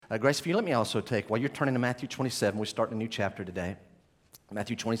Grace, if you let me also take, while you're turning to Matthew 27, we're starting a new chapter today,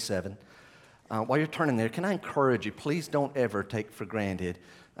 Matthew 27. While you're turning there, can I encourage you, please don't ever take for granted,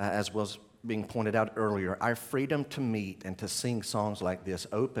 as was being pointed out earlier, our freedom to meet and to sing songs like this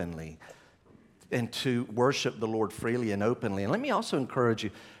openly and to worship the Lord freely and openly. And let me also encourage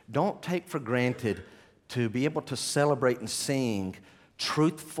you, don't take for granted to be able to celebrate and sing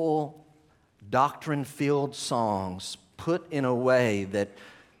truthful, doctrine-filled songs put in a way that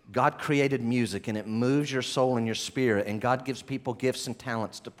God created music and it moves your soul and your spirit, and God gives people gifts and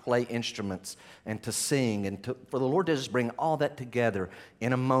talents to play instruments and to sing, and for the Lord to just bring all that together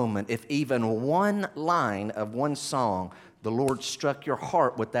in a moment. If even one line of one song, the Lord struck your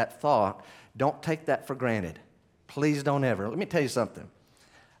heart with that thought, don't take that for granted. Please don't ever. Let me tell you something.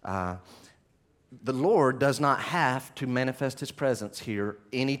 The Lord does not have to manifest His presence here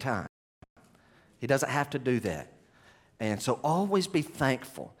anytime. He doesn't have to do that. And so always be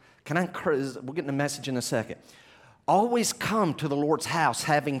thankful. Can I encourage, we'll get in the message in a second. Always come to the Lord's house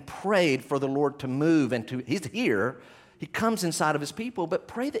having prayed for the Lord to move and to, He's here. He comes inside of His people, but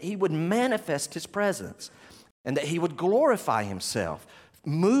pray that He would manifest His presence and that He would glorify Himself.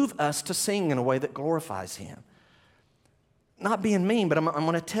 Move us to sing in a way that glorifies Him. Not being mean, but I'm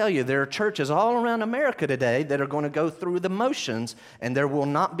going to tell you, there are churches all around America today that are going to go through the motions, and there will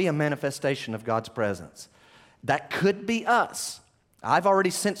not be a manifestation of God's presence. That could be us. I've already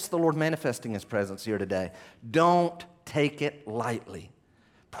sensed the Lord manifesting His presence here today. Don't take it lightly.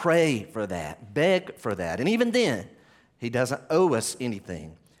 Pray for that. Beg for that. And even then, He doesn't owe us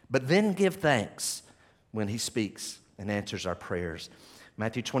anything. But then give thanks when He speaks and answers our prayers.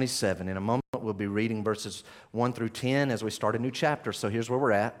 Matthew 27. In a moment, we'll be reading verses 1 through 10 as we start a new chapter. So here's where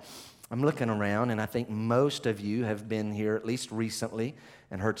we're at. I'm looking around, and I think most of you have been here at least recently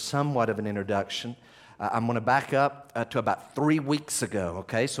and heard somewhat of an introduction. I'm going to back up to about 3 weeks ago,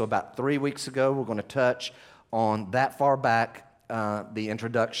 okay? So about 3 weeks ago, we're going to touch on that far back, the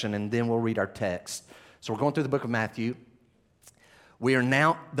introduction, and then we'll read our text. So we're going through the book of Matthew. We are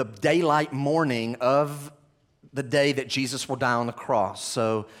now the daylight morning of the day that Jesus will die on the cross.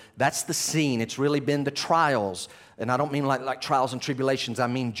 So that's the scene. It's really been the trials. And I don't mean like trials and tribulations. I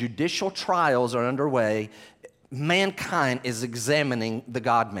mean judicial trials are underway. Mankind is examining the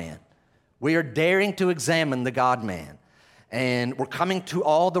God-man. We are daring to examine the God-man. And we're coming to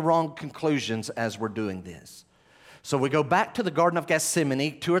all the wrong conclusions as we're doing this. So we go back to the Garden of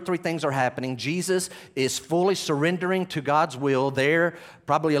Gethsemane. 2 or 3 things are happening. Jesus is fully surrendering to God's will there,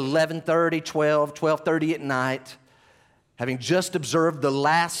 probably 11:30, 12:30 at night, having just observed the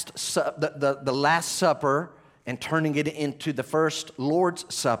Last Supper and turning it into the first Lord's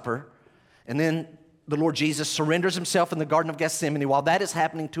Supper. And then the Lord Jesus surrenders Himself in the Garden of Gethsemane. While that is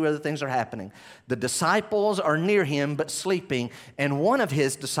happening, 2 other things are happening. The disciples are near Him but sleeping, and one of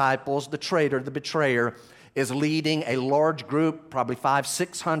His disciples, the traitor, the betrayer, is leading a large group, probably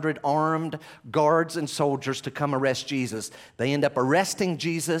 500-600 armed guards and soldiers to come arrest Jesus. They end up arresting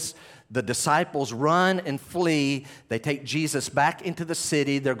Jesus. The disciples run and flee. They take Jesus back into the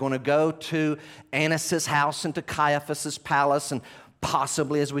city. They're going to go to Annas' house and to Caiaphas' palace, and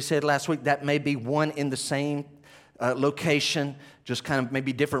possibly, as we said last week, that may be one in the same location, just kind of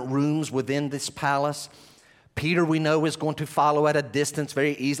maybe different rooms within this palace. Peter, we know, is going to follow at a distance,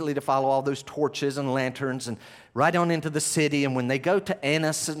 very easily to follow all those torches and lanterns, and right on into the city. And when they go to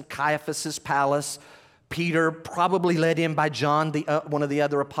Annas and Caiaphas' palace, Peter, probably led in by John, one of the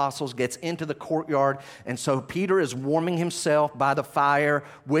other apostles, gets into the courtyard. And so Peter is warming himself by the fire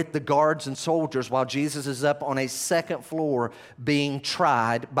with the guards and soldiers while Jesus is up on a second floor being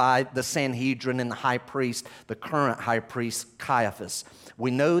tried by the Sanhedrin and the high priest, the current high priest, Caiaphas. We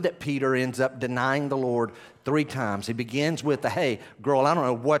know that Peter ends up denying the Lord 3 times. He begins with the, hey, girl, I don't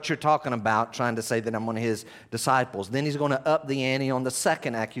know what you're talking about, trying to say that I'm one of His disciples. Then he's going to up the ante on the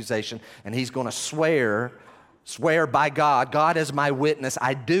second accusation, and he's going to swear by God, God is my witness,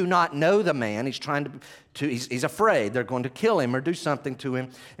 I do not know the man. He's trying he's afraid they're going to kill him or do something to him.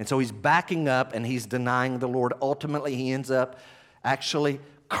 And so he's backing up and he's denying the Lord. Ultimately, he ends up actually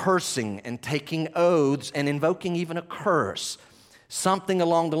cursing and taking oaths and invoking even a curse. Something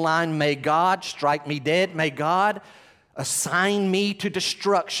along the line, may God strike me dead. May God assign me to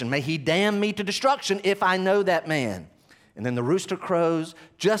destruction. May He damn me to destruction if I know that man. And then the rooster crows,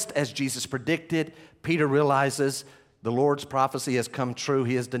 just as Jesus predicted. Peter realizes the Lord's prophecy has come true.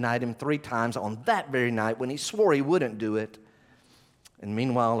 He has denied Him 3 times on that very night when he swore he wouldn't do it. And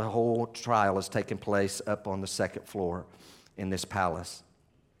meanwhile, a whole trial is taking place up on the second floor in this palace,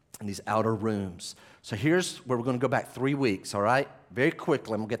 in these outer rooms. So here's where we're going to go back 3 weeks, all right? Very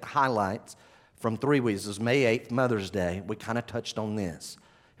quickly, I'm going to get the highlights from 3 weeks. It was May 8th, Mother's Day. We kind of touched on this.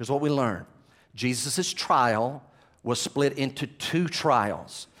 Here's what we learn. Jesus' trial was split into two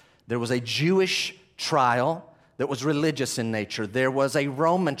trials. There was a Jewish trial that was religious in nature. There was a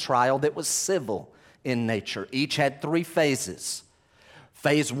Roman trial that was civil in nature. Each had three phases.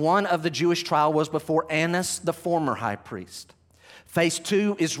 Phase one of the Jewish trial was before Annas, the former high priest. Phase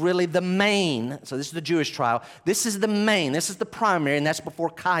two is really the main. So this is the Jewish trial. This is the main. This is the primary, and that's before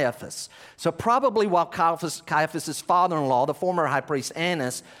Caiaphas. So probably while Caiaphas' father-in-law, the former high priest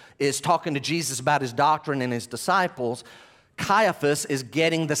Annas, is talking to Jesus about his doctrine and his disciples, Caiaphas is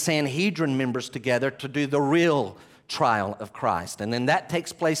getting the Sanhedrin members together to do the real trial of Christ. And then that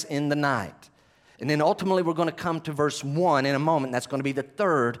takes place in the night. And then ultimately we're going to come to verse 1 in a moment. That's going to be the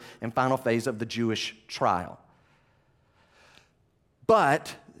third and final phase of the Jewish trial.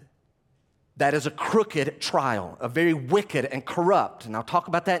 But that is a crooked trial, a very wicked and corrupt. And I'll talk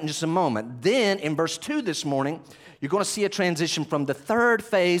about that in just a moment. Then in verse 2 this morning, you're going to see a transition from the third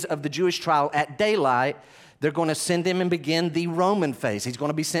phase of the Jewish trial at daylight. They're going to send him and begin the Roman phase. He's going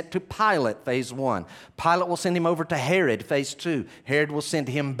to be sent to Pilate, phase 1. Pilate will send him over to Herod, phase 2. Herod will send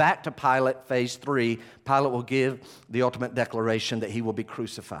him back to Pilate, phase 3. Pilate will give the ultimate declaration that he will be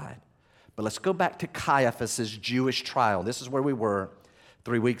crucified. But let's go back to Caiaphas' Jewish trial. This is where we were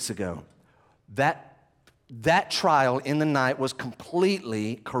 3 weeks ago. That trial in the night was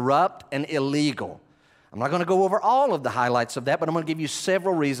completely corrupt and illegal. I'm not going to go over all of the highlights of that, but I'm going to give you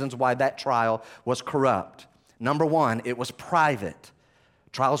several reasons why that trial was corrupt. Number one, it was private.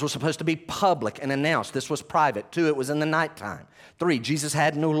 Trials were supposed to be public and announced. This was private. 2, it was in the nighttime. 3, Jesus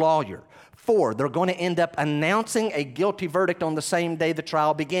had no lawyer. 4, they're going to end up announcing a guilty verdict on the same day the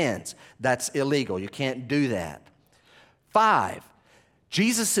trial begins. That's illegal. You can't do that. 5,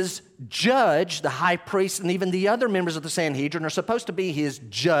 Jesus' judge, the high priest, and even the other members of the Sanhedrin are supposed to be his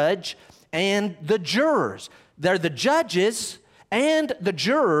judge and the jurors. They're the judges and the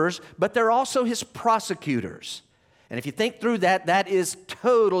jurors, but they're also his prosecutors. And if you think through that, that is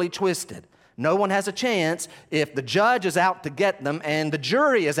totally twisted. No one has a chance if the judge is out to get them and the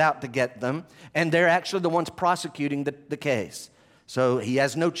jury is out to get them, and they're actually the ones prosecuting the case. So he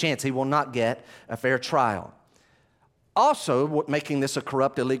has no chance. He will not get a fair trial. Also, what making this a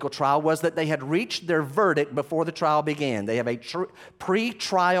corrupt, illegal trial was that they had reached their verdict before the trial began. They have a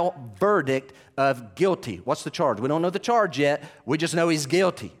pre-trial verdict of guilty. What's the charge? We don't know the charge yet. We just know he's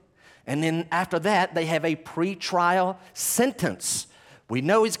guilty. And then after that, they have a pre-trial sentence. We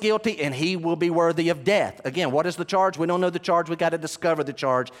know he's guilty and he will be worthy of death. Again, what is the charge? We don't know the charge. We got to discover the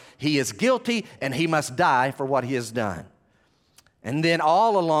charge. He is guilty and he must die for what he has done. And then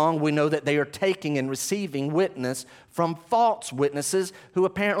all along, we know that they are taking and receiving witness from false witnesses who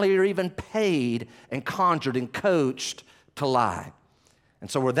apparently are even paid and conjured and coached to lie.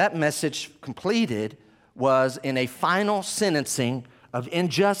 And so where that message completed was in a final sentencing of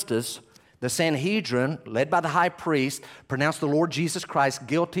injustice. The Sanhedrin, led by the high priest, pronounced the Lord Jesus Christ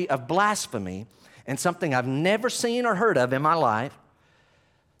guilty of blasphemy, and something I've never seen or heard of in my life.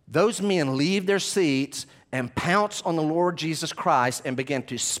 Those men leave their seats and pounce on the Lord Jesus Christ and begin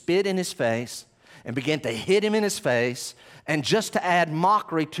to spit in his face and begin to hit him in his face. And just to add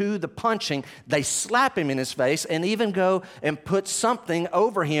mockery to the punching, they slap him in his face and even go and put something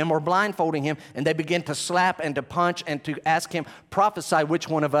over him or blindfolding him, and they begin to slap and to punch and to ask him, prophesy which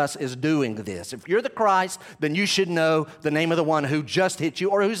one of us is doing this. If you're the Christ, then you should know the name of the one who just hit you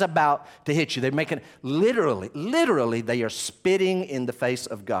or who's about to hit you. They're making literally, they are spitting in the face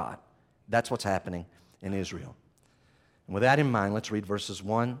of God. That's what's happening in Israel. And with that in mind, let's read verses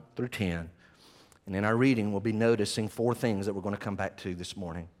 1 through 10. And in our reading, we'll be noticing 4 things that we're going to come back to this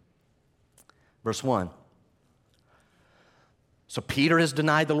morning. Verse 1. So Peter has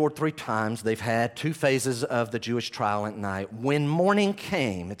denied the Lord 3 times. They've had 2 phases of the Jewish trial at night. When morning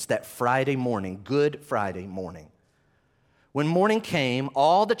came, it's that Friday morning, Good Friday morning. When morning came,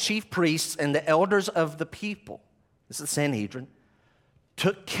 all the chief priests and the elders of the people, this is the Sanhedrin,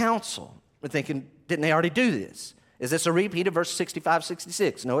 took counsel. We're thinking, didn't they already do this? Is this a repeat of verse 65,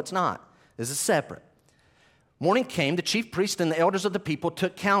 66? No, it's not. This is separate. Morning came, the chief priests and the elders of the people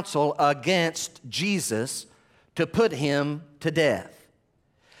took counsel against Jesus to put him to death.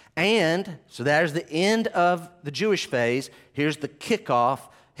 And so there's the end of the Jewish phase. Here's the kickoff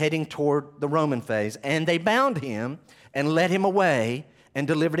heading toward the Roman phase. And they bound him and led him away and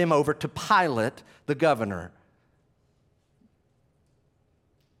delivered him over to Pilate, the governor,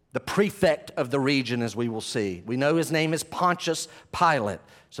 the prefect of the region, as we will see. We know his name is Pontius Pilate.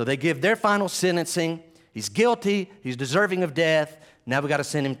 So they give their final sentencing. He's guilty. He's deserving of death. Now we've got to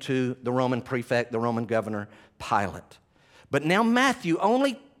send him to the Roman prefect, the Roman governor, Pilate. But now Matthew,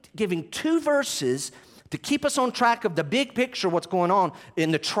 only giving 2 verses, To keep us on track of the big picture, what's going on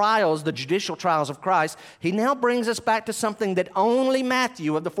in the trials, the judicial trials of Christ, he now brings us back to something that only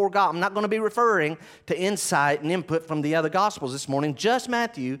Matthew of the four Gospels, I'm not going to be referring to insight and input from the other Gospels this morning, just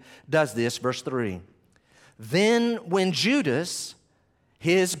Matthew does this, verse 3. Then when Judas,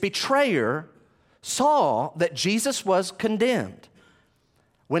 his betrayer, saw that Jesus was condemned,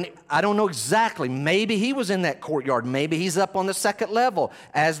 I don't know exactly, maybe he was in that courtyard. Maybe he's up on the second level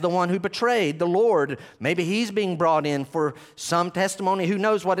as the one who betrayed the Lord. Maybe he's being brought in for some testimony. Who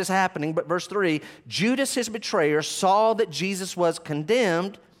knows what is happening? But verse 3, Judas, his betrayer, saw that Jesus was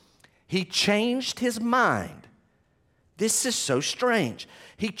condemned. He changed his mind. This is so strange.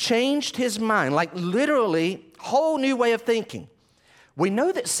 He changed his mind, like literally, whole new way of thinking. We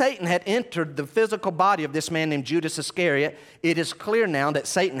know that Satan had entered the physical body of this man named Judas Iscariot. It is clear now that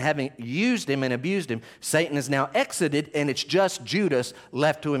Satan, having used him and abused him, Satan is now exited, and it's just Judas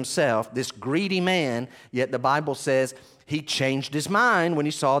left to himself, this greedy man. Yet the Bible says he changed his mind when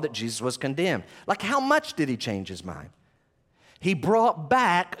he saw that Jesus was condemned. Like, how much did he change his mind? He brought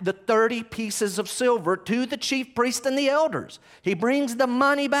back the 30 pieces of silver to the chief priest and the elders. He brings the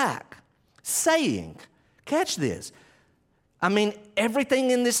money back, saying, catch this, I mean,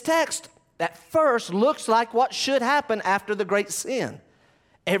 everything in this text at first looks like what should happen after the great sin.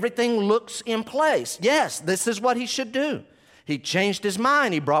 Everything looks in place. Yes, this is what he should do. He changed his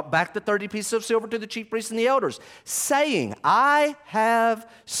mind. He brought back the 30 pieces of silver to the chief priests and the elders, saying, I have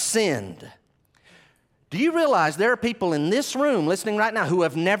sinned. Do you realize there are people in this room listening right now who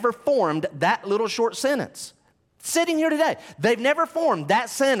have never formed that little short sentence? Sitting here today, they've never formed that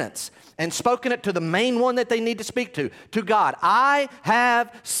sentence and spoken it to the main one that they need to speak to God. I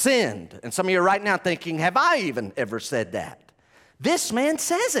have sinned. And some of you are right now thinking, have I even ever said that? This man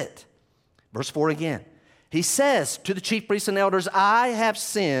says it. Verse 4 again. He says to the chief priests and elders, I have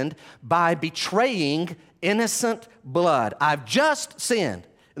sinned by betraying innocent blood. I've just sinned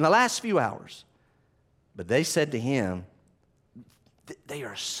in the last few hours. But they said to him, they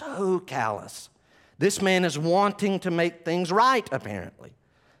are so callous. This man is wanting to make things right, apparently.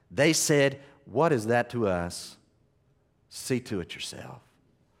 They said, what is that to us? See to it yourself.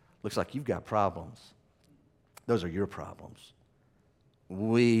 Looks like you've got problems. Those are your problems.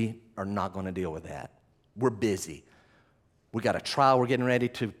 We are not going to deal with that. We're busy. We got a trial. We're getting ready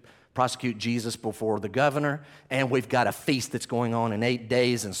to prosecute Jesus before the governor, and we've got a feast that's going on in 8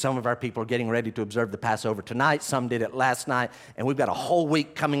 days, and some of our people are getting ready to observe the Passover tonight. Some did it last night, and we've got a whole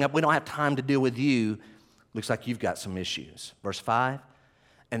week coming up. We don't have time to deal with you. Looks like you've got some issues. Verse 5,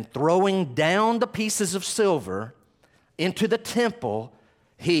 and throwing down the pieces of silver into the temple,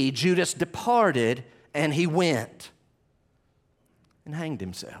 Judas, departed, and he went and hanged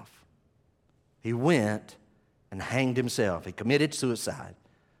himself. He went and hanged himself. He committed suicide.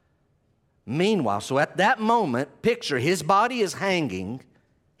 Meanwhile, so at that moment, picture, his body is hanging.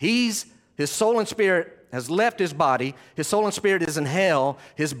 His soul and spirit has left his body. His soul and spirit is in hell.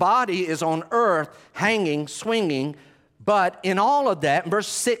 His body is on earth, hanging, swinging. But in all of that, in verse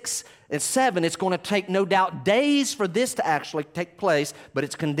 6 and 7, it's going to take no doubt days for this to actually take place, but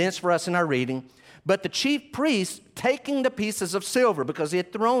it's condensed for us in our reading. But the chief priests, taking the pieces of silver, because he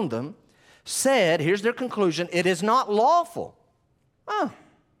had thrown them, said, here's their conclusion, it is not lawful.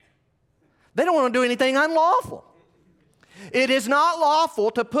 They don't want to do anything unlawful. It is not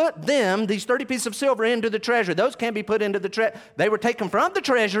lawful to put them, these 30 pieces of silver, into the treasury. Those can't be put into the treasury. They were taken from the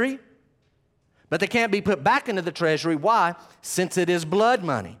treasury, but they can't be put back into the treasury. Why? Since it is blood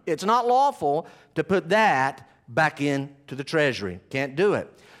money. It's not lawful to put that back into the treasury. Can't do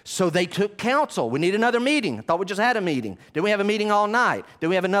it. So they took counsel. We need another meeting. I thought we just had a meeting. Did we have a meeting all night? Did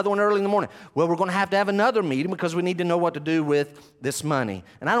we have another one early in the morning? Well, we're going to have another meeting because we need to know what to do with this money.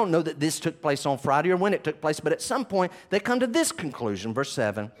 And I don't know that this took place on Friday or when it took place, but at some point they come to this conclusion, verse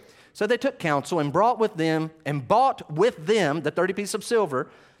 7. So they took counsel and bought with them the 30 pieces of silver,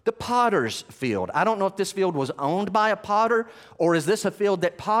 the potter's field. I don't know if this field was owned by a potter, or is this a field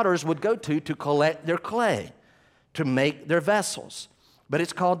that potters would go to collect their clay, to make their vessels. But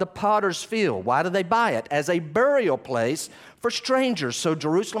it's called the potter's field. Why do they buy it? As a burial place for strangers. So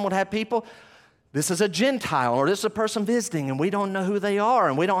Jerusalem would have people, this is a Gentile, or this is a person visiting, and we don't know who they are,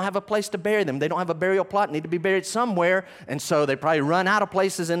 and we don't have a place to bury them. They don't have a burial plot, need to be buried somewhere, and so they probably run out of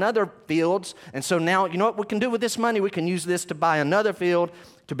places in other fields. And so now, you know what we can do with this money? We can use this to buy another field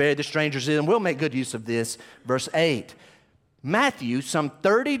to bury the strangers in. We'll make good use of this. Verse 8. Matthew, some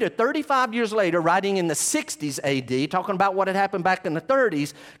 30 to 35 years later, writing in the 60s AD, talking about what had happened back in the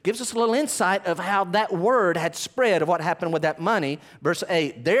 30s, gives us a little insight of how that word had spread of what happened with that money. Verse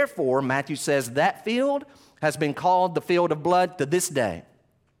 8, therefore, Matthew says, that field has been called the field of blood to this day.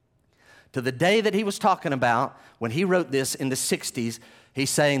 to the day that he was talking about when he wrote this in the 60s. He's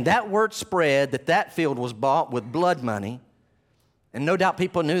saying that word spread that field was bought with blood money. And no doubt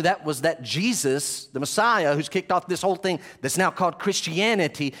people knew that Jesus, the Messiah, who's kicked off this whole thing that's now called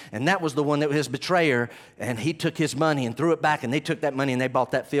Christianity, and that was the one that was his betrayer, and he took his money and threw it back, and they took that money and they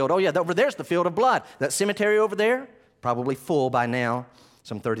bought that field. Oh yeah, over there's the field of blood. That cemetery over there, probably full by now,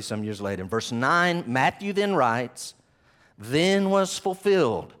 some 30-some years later. In verse 9, Matthew then writes, "Then was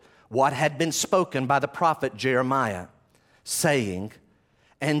fulfilled what had been spoken by the prophet Jeremiah, saying,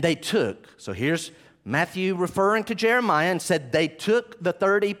 and they took," so here's Matthew referring to Jeremiah and said, "They took the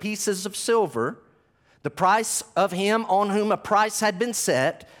 30 pieces of silver, the price of him on whom a price had been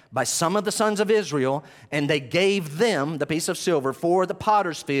set by some of the sons of Israel, and they gave them the piece of silver for the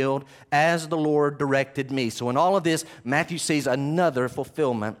potter's field as the Lord directed me." So in all of this, Matthew sees another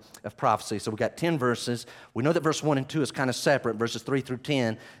fulfillment of prophecy. So we've got 10 verses. We know that verse 1 and 2 is kind of separate. Verses 3 through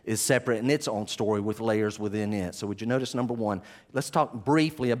 10 is separate in its own story with layers within it. So would you notice number 1? Let's talk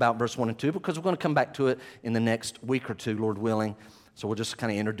briefly about verse 1 and 2 because we're going to come back to it in the next week or two, Lord willing. So we'll just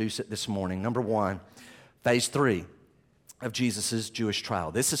kind of introduce it this morning. Number 1, phase 3 of Jesus' Jewish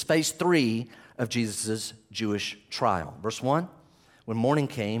trial. This is phase 3 of Jesus' Jewish trial. Verse 1, when morning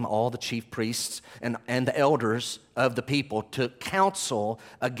came, all the chief priests and the elders of the people took counsel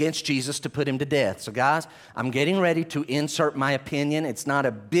against Jesus to put him to death. So guys, I'm getting ready to insert my opinion. It's not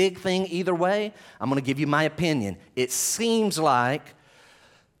a big thing either way. I'm going to give you my opinion. It seems like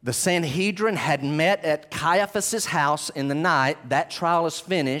the Sanhedrin had met at Caiaphas' house in the night. That trial is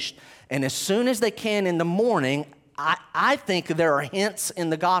finished. And as soon as they can in the morning, I think there are hints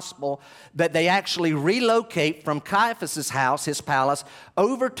in the gospel that they actually relocate from Caiaphas' house, his palace,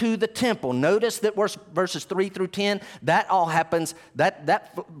 over to the temple. Notice that verses 3 through 10, that all happens,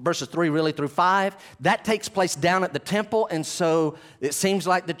 that verses 3 really through 5, that takes place down at the temple. And so it seems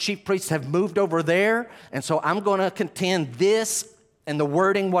like the chief priests have moved over there. And so I'm going to contend this and the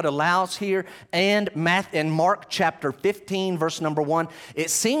wording, what allows here, and Mark chapter 15, verse number 1,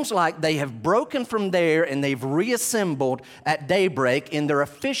 it seems like they have broken from there and they've reassembled at daybreak in their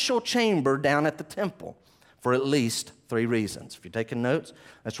official chamber down at the temple for at least 3 reasons. If you're taking notes,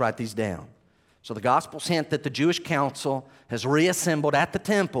 let's write these down. So the Gospels hint that the Jewish council has reassembled at the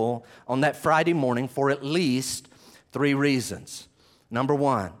temple on that Friday morning for at least 3 reasons. Number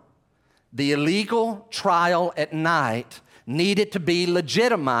 1, the illegal trial at night needed to be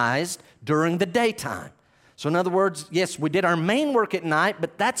legitimized during the daytime. So in other words, yes, we did our main work at night,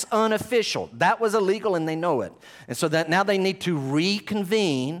 but that's unofficial. That was illegal and they know it. And so that now they need to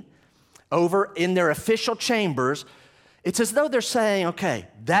reconvene over in their official chambers. It's as though they're saying, okay,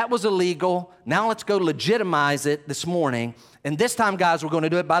 that was illegal. Now let's go legitimize it this morning. And this time, guys, we're going to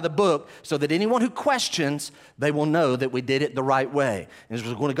do it by the book so that anyone who questions, they will know that we did it the right way. And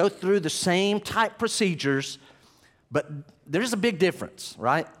we're going to go through the same type procedures. But there's a big difference,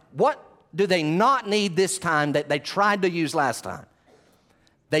 right? What do they not need this time that they tried to use last time?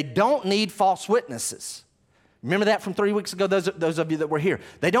 They don't need false witnesses. Remember that from 3 weeks ago, those of you that were here.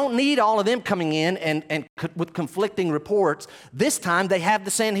 They don't need all of them coming in and with conflicting reports. This time they have the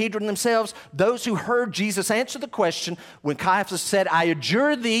Sanhedrin themselves, those who heard Jesus answer the question when Caiaphas said, "I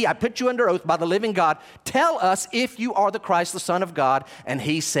adjure thee, I put you under oath by the living God, tell us if you are the Christ, the Son of God." And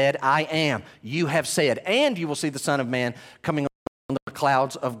he said, "I am. You have said, and you will see the Son of Man coming on the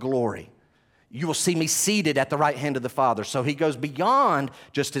clouds of glory. You will see me seated at the right hand of the Father." So he goes beyond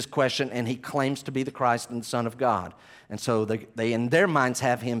just his question, and he claims to be the Christ and the Son of God. And so they in their minds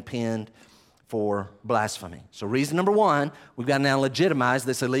have him pinned for blasphemy. So reason number 1, we've got to now legitimize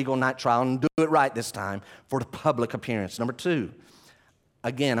this illegal night trial and do it right this time for the public appearance. Number 2,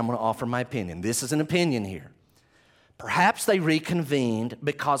 again, I'm going to offer my opinion. This is an opinion here. Perhaps they reconvened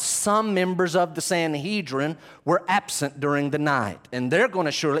because some members of the Sanhedrin were absent during the night. And they're going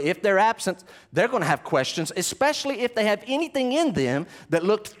to surely, if they're absent, they're going to have questions, especially if they have anything in them that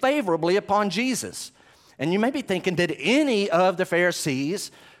looked favorably upon Jesus. And you may be thinking, did any of the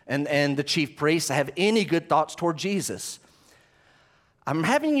Pharisees and the chief priests have any good thoughts toward Jesus? I'm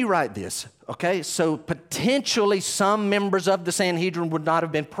having you write this, okay? So potentially some members of the Sanhedrin would not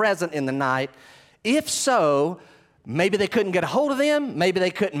have been present in the night. If so, maybe they couldn't get a hold of them, maybe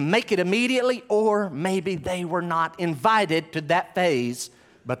they couldn't make it immediately, or maybe they were not invited to that phase,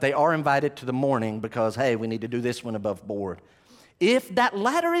 but they are invited to the morning because, hey, we need to do this one above board. If that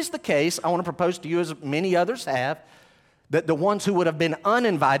latter is the case, I want to propose to you, as many others have, that the ones who would have been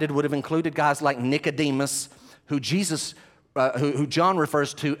uninvited would have included guys like Nicodemus, who John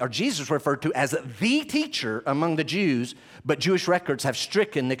refers to, or Jesus referred to as the teacher among the Jews, but Jewish records have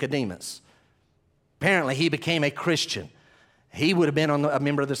stricken Nicodemus. Apparently, he became a Christian. He would have been a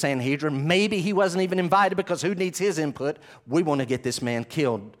member of the Sanhedrin. Maybe he wasn't even invited because who needs his input? We want to get this man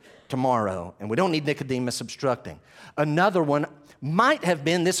killed tomorrow, and we don't need Nicodemus obstructing. Another one might have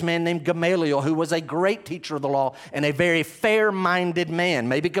been this man named Gamaliel, who was a great teacher of the law and a very fair-minded man.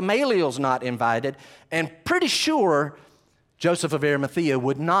 Maybe Gamaliel's not invited, and pretty sure Joseph of Arimathea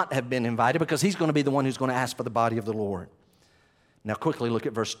would not have been invited because he's going to be the one who's going to ask for the body of the Lord. Now quickly look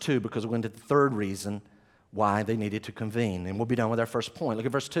at verse 2 because we're into the third reason why they needed to convene. And we'll be done with our first point. Look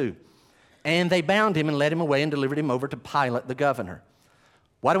at verse 2. And they bound him and led him away and delivered him over to Pilate the governor.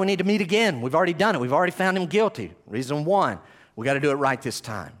 Why do we need to meet again? We've already done it. We've already found him guilty. Reason 1, we got to do it right this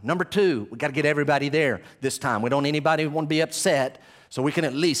time. Number 2, we got to get everybody there this time. We don't want anybody who want to be upset, so we can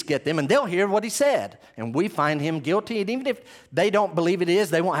at least get them, and they'll hear what he said. And we find him guilty, and even if they don't believe it is,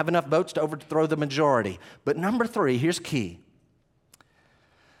 they won't have enough votes to overthrow the majority. But number 3, here's key.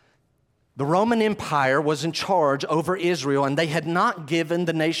 The Roman Empire was in charge over Israel, and they had not given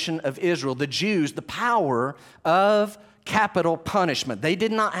the nation of Israel, the Jews, the power of capital punishment. They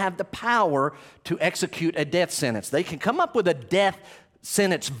did not have the power to execute a death sentence. They can come up with a death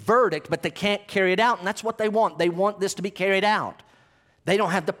sentence verdict, but they can't carry it out, and that's what they want. They want this to be carried out. They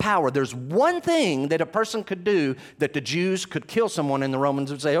don't have the power. There's one thing that a person could do that the Jews could kill someone, and the Romans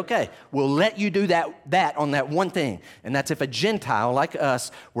would say, okay, we'll let you do that on that one thing. And that's if a Gentile like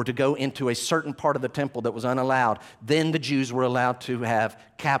us were to go into a certain part of the temple that was unallowed, then the Jews were allowed to have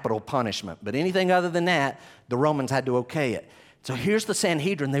capital punishment. But anything other than that, the Romans had to okay it. So here's the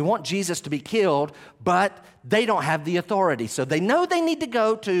Sanhedrin. They want Jesus to be killed, but they don't have the authority. So they know they need to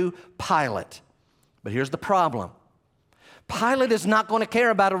go to Pilate. But here's the problem. Pilate is not going to care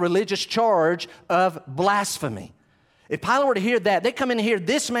about a religious charge of blasphemy. If Pilate were to hear that, they come in and hear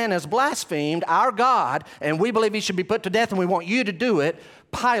this man has blasphemed our God, and we believe he should be put to death, and we want you to do it.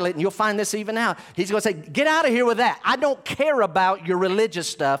 Pilate, and you'll find this even out, he's going to say, get out of here with that. I don't care about your religious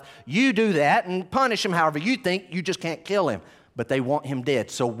stuff. You do that and punish him however you think. You just can't kill him. But they want him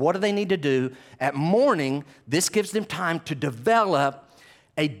dead. So what do they need to do? At morning, this gives them time to develop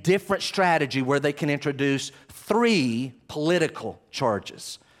a different strategy where they can introduce 3 political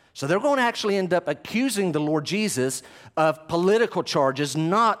charges. So they're going to actually end up accusing the Lord Jesus of political charges,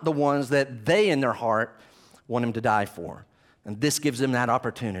 not the ones that they in their heart want him to die for. And this gives them that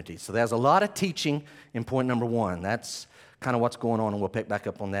opportunity. So there's a lot of teaching in point number 1. That's kind of what's going on, and we'll pick back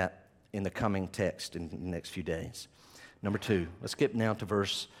up on that in the coming text in the next few days. Number 2, let's skip now to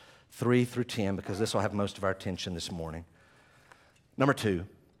verse 3 through 10 because this will have most of our attention this morning. Number 2,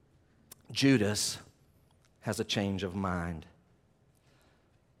 Judas has a change of mind.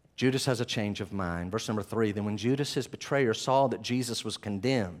 Judas has a change of mind. Verse number 3, then when Judas, his betrayer, saw that Jesus was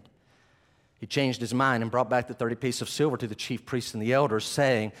condemned, he changed his mind and brought back the 30 pieces of silver to the chief priests and the elders,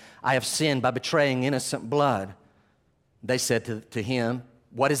 saying, I have sinned by betraying innocent blood. They said to him,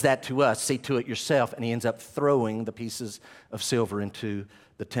 what is that to us? See to it yourself. And he ends up throwing the pieces of silver into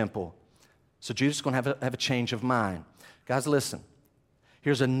the temple. So Judas is going to have a change of mind. Guys, listen.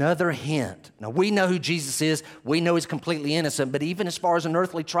 Here's another hint. Now, we know who Jesus is. We know he's completely innocent. But even as far as an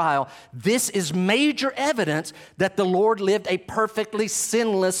earthly trial, this is major evidence that the Lord lived a perfectly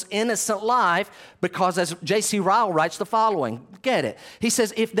sinless, innocent life because, as J.C. Ryle writes the following, get it. He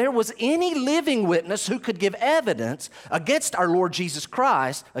says, if there was any living witness who could give evidence against our Lord Jesus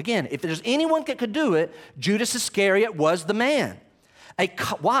Christ, again, if there's anyone that could do it, Judas Iscariot was the man.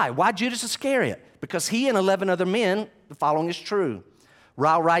 Why? Why Judas Iscariot? Because he and 11 other men, the following is true.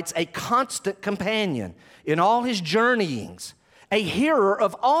 Ryle writes, a constant companion in all his journeyings, a hearer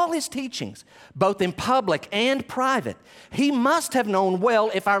of all his teachings, both in public and private. He must have known well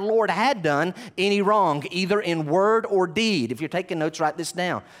if our Lord had done any wrong, either in word or deed. If you're taking notes, write this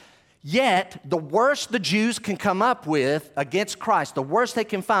down. Yet, the worst the Jews can come up with against Christ, the worst they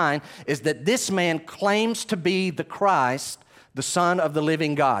can find, is that this man claims to be the Christ, the Son of the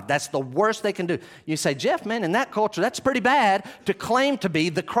living God. That's the worst they can do. You say, Jeff, man, in that culture, that's pretty bad to claim to be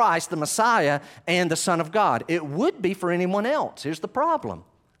the Christ, the Messiah, and the Son of God. It would be for anyone else. Here's the problem.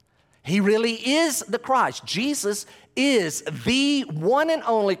 He really is the Christ. Jesus is the one and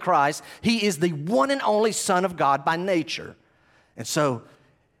only Christ. He is the one and only Son of God by nature. And so,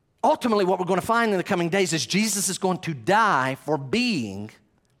 ultimately, what we're going to find in the coming days is Jesus is going to die for being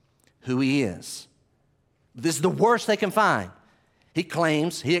who he is. This is the worst they can find. He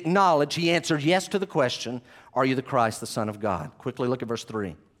claims, he acknowledged, he answered yes to the question, are you the Christ, the Son of God? Quickly look at verse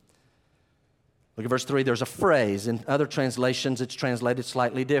 3. Look at verse 3. There's a phrase. In other translations, it's translated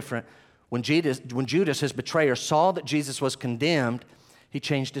slightly different. When Judas, his betrayer, saw that Jesus was condemned, he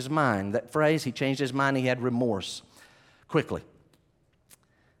changed his mind. That phrase, he changed his mind, he had remorse. Quickly.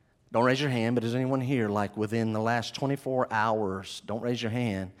 Don't raise your hand, but is anyone here, like within the last 24 hours, don't raise your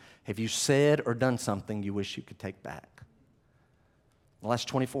hand, have you said or done something you wish you could take back? The last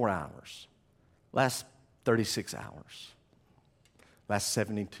 24 hours, last 36 hours, last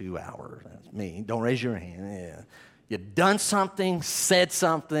 72 hours, that's me. Don't raise your hand. Yeah. You've done something, said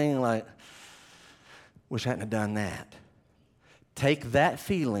something, like, wish I hadn't have done that. Take that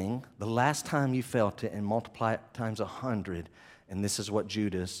feeling, the last time you felt it, and multiply it times 100, and this is what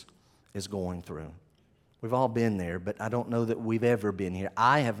Judas is going through. We've all been there, but I don't know that we've ever been here.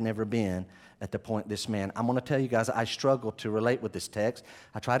 I have never been at the point this man. I'm going to tell you guys, I struggle to relate with this text.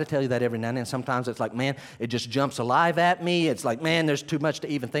 I try to tell you that every now and then. Sometimes it's like, man, it just jumps alive at me. It's like, man, there's too much to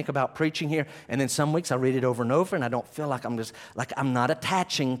even think about preaching here. And then some weeks I read it over and over, and I don't feel like I'm not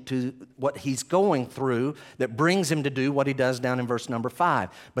attaching to what he's going through that brings him to do what he does down in verse number 5.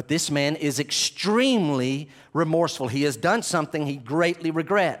 But this man is extremely remorseful. He has done something he greatly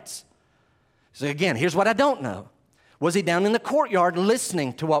regrets. So again, here's what I don't know. Was he down in the courtyard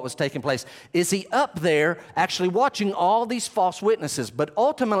listening to what was taking place? Is he up there actually watching all these false witnesses? But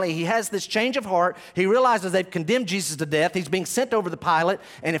ultimately, he has this change of heart. He realizes they've condemned Jesus to death. He's being sent over to Pilate.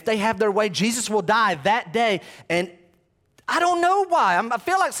 And if they have their way, Jesus will die that day. And I don't know why. I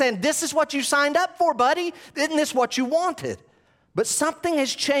feel like saying, this is what you signed up for, buddy. Isn't this what you wanted? But something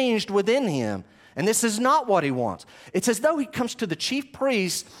has changed within him. And this is not what he wants. It's as though he comes to the chief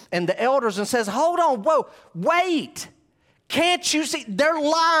priests and the elders and says, hold on, whoa, wait. Can't you see? They're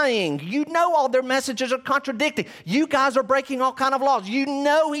lying. You know all their messages are contradicting. You guys are breaking all kind of laws. You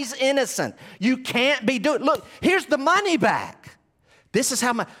know he's innocent. You can't be doing. Look, here's the money back. This is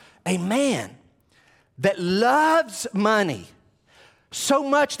how a man that loves money so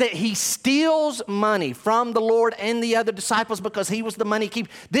much that he steals money from the Lord and the other disciples because he was the money keeper.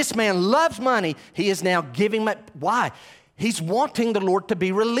 This man loves money. He is now giving money. Why? He's wanting the Lord to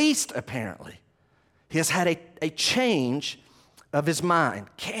be released, apparently. He has had a change of his mind.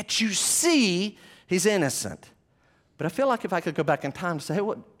 Can't you see he's innocent? But I feel like if I could go back in time to say, hey,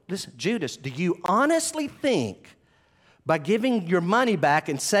 listen, Judas, do you honestly think by giving your money back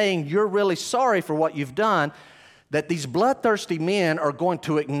and saying you're really sorry for what you've done, that these bloodthirsty men are going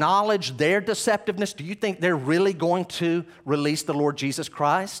to acknowledge their deceptiveness? Do you think they're really going to release the Lord Jesus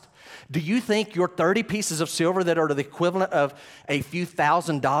Christ? Do you think your 30 pieces of silver that are the equivalent of a few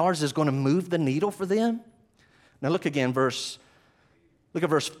 $1,000s is going to move the needle for them? Now look again, look at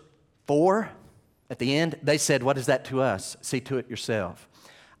verse 4 at the end. They said, what is that to us? See to it yourself.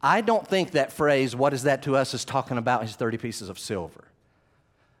 I don't think that phrase, what is that to us, is talking about his 30 pieces of silver.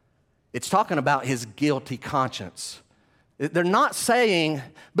 It's talking about his guilty conscience. They're not saying,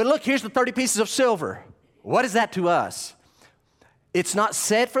 but look, here's the 30 pieces of silver. What is that to us? It's not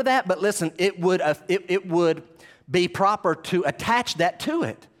said for that, but listen, it would be proper to attach that to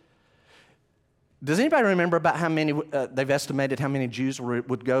it. Does anybody remember about how many, they've estimated how many Jews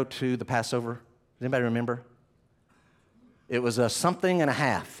would go to the Passover? Does anybody remember? It was a something and a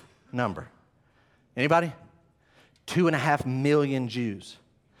half number. Anybody? 2.5 million Jews.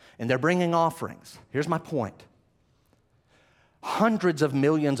 And they're bringing offerings. Here's my point. Hundreds of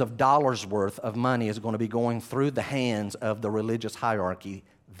millions of dollars worth of money is going to be going through the hands of the religious hierarchy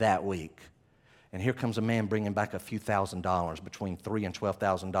that week. And here comes a man bringing back a few $1,000s, between $3,000 and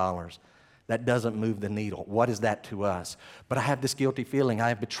 $12,000. That doesn't move the needle. What is that to us? But I have this guilty feeling. I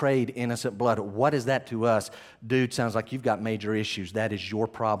have betrayed innocent blood. What is that to us? Dude, sounds like you've got major issues. That is your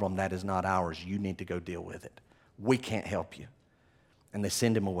problem. That is not ours. You need to go deal with it. We can't help you. And they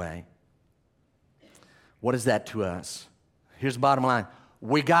send him away. What is that to us? Here's the bottom line.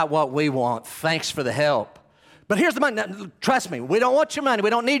 We got what we want. Thanks for the help. But here's the money. Now, trust me, we don't want your money. We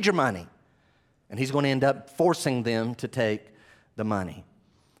don't need your money. And he's going to end up forcing them to take the money.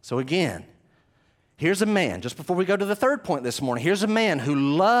 So again, here's a man, just before we go to the third point this morning, here's a man who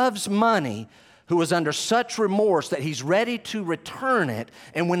loves money, who is under such remorse that he's ready to return it.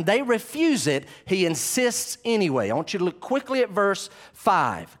 And when they refuse it, he insists anyway. I want you to look quickly at verse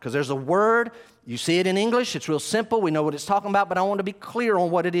 5, because there's a word. You see it in English. It's real simple. We know what it's talking about, but I want to be clear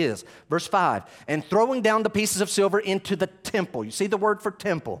on what it is. Verse 5, and throwing down the pieces of silver into the temple. You see the word for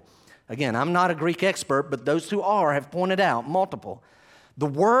temple. Again, I'm not a Greek expert, but those who are have pointed out multiple. The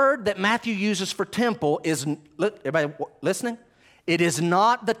word that Matthew uses for temple is, look, everybody listening? It is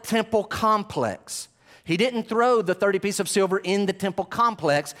not the temple complex. He didn't throw the 30 pieces of silver in the temple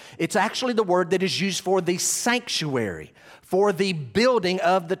complex. It's actually the word that is used for the sanctuary, for the building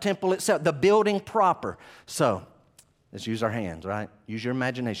of the temple itself, the building proper. So, let's use our hands, right? Use your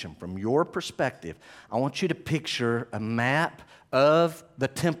imagination. From your perspective, I want you to picture a map of the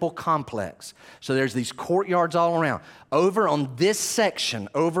temple complex. So there's these courtyards all around. Over on this section,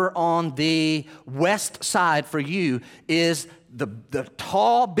 over on the west side for you, is the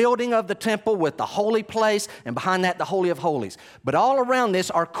tall building of the temple with the holy place, and behind that, the Holy of Holies. But all around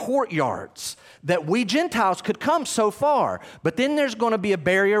this are courtyards that we Gentiles could come so far. But then there's going to be a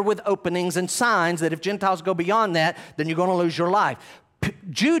barrier with openings and signs that if Gentiles go beyond that, then you're going to lose your life.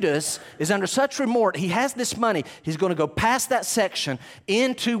 Judas is under such remorse. He has this money. He's going to go past that section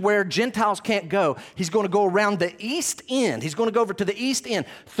into where Gentiles can't go. He's going to go around the east end. He's going to go over to the east end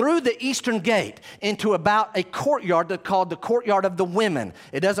through the eastern gate into about a courtyard that's called the courtyard of the women.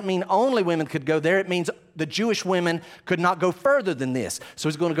 It doesn't mean only women could go there. It means the Jewish women could not go further than this. So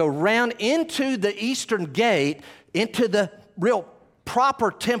he's going to go around into the eastern gate, into the real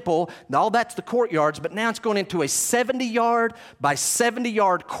proper temple. All that's the courtyards, but now it's going into a 70-yard by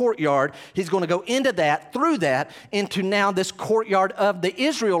 70-yard courtyard. He's going to go into that, through that, into now this courtyard of the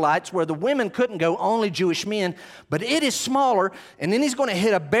Israelites where the women couldn't go, only Jewish men, but it is smaller, and then he's going to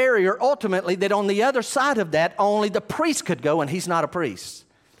hit a barrier ultimately that on the other side of that, only the priest could go, and he's not a priest.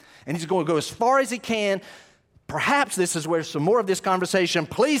 And he's going to go as far as he can. Perhaps this is where some more of this conversation,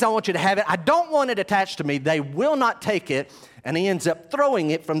 please, I want you to have it. I don't want it attached to me. They will not take it. And he ends up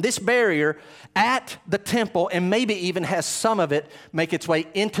throwing it from this barrier at the temple and maybe even has some of it make its way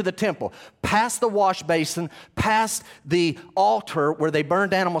into the temple, past the wash basin, past the altar where they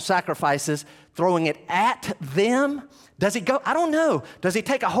burned animal sacrifices, throwing it at them. Does he go? I don't know. Does he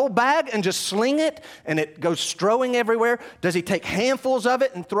take a whole bag and just sling it and it goes strowing everywhere? Does he take handfuls of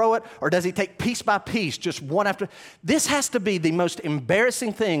it and throw it? Or does he take piece by piece, just one after? This has to be the most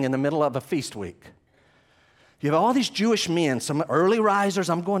embarrassing thing in the middle of a feast week. You have all these Jewish men, some early risers.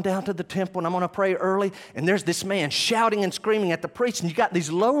 I'm going down to the temple and I'm going to pray early. And there's this man shouting and screaming at the priest. And you got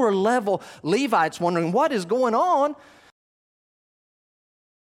these lower level Levites wondering what is going on.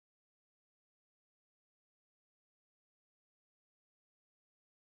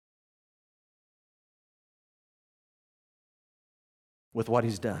 With what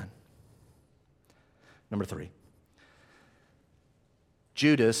he's done. Number 3.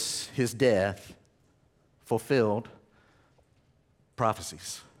 Judas, his death, fulfilled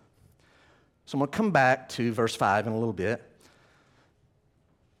prophecies. So I'm going to come back to verse 5 in a little bit.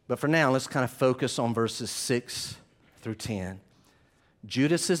 But for now, let's kind of focus on verses 6 through 10.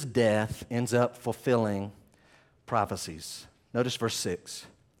 Judas's death ends up fulfilling prophecies. Notice verse 6.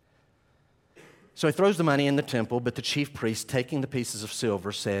 So he throws the money in the temple, but the chief priest, taking the pieces of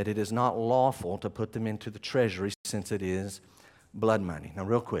silver, said, "It is not lawful to put them into the treasury, since it is blood money." Now,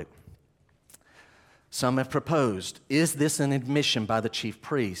 real quick. Some have proposed, is this an admission by the chief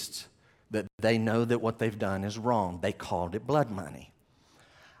priests that they know that what they've done is wrong? They called it blood money.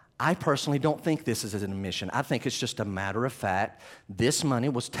 I personally don't think this is an admission. I think it's just a matter of fact. This money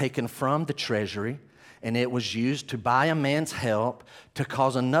was taken from the treasury, and it was used to buy a man's help to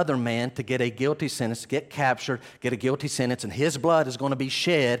cause another man to get a guilty sentence, get captured, get a guilty sentence, and his blood is going to be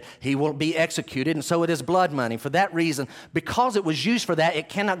shed. He will be executed, and so it is blood money. For that reason, because it was used for that, it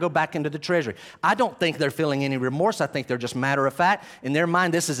cannot go back into the treasury. I don't think they're feeling any remorse. I think they're just matter of fact. In their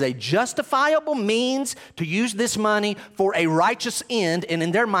mind, this is a justifiable means to use this money for a righteous end, and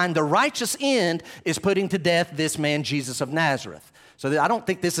in their mind, the righteous end is putting to death this man, Jesus of Nazareth. So I don't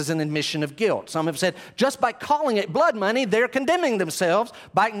think this is an admission of guilt. Some have said just by calling it blood money, they're condemning themselves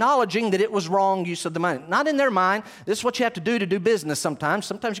by acknowledging that it was wrong use of the money. Not in their mind. This is what you have to do business sometimes.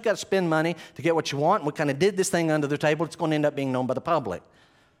 Sometimes you got to spend money to get what you want. We kind of did this thing under the table. It's going to end up being known by the public.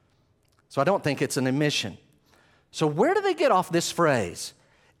 So I don't think it's an admission. So where do they get off this phrase?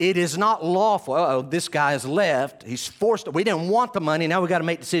 It is not lawful. Uh-oh, this guy has left. He's forced. We didn't want the money. Now we got to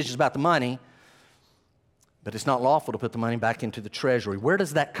make decisions about the money. But it's not lawful to put the money back into the treasury. Where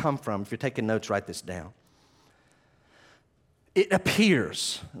does that come from? If you're taking notes, write this down. It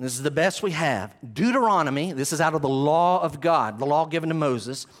appears, and this is the best we have, Deuteronomy, this is out of the law of God, the law given to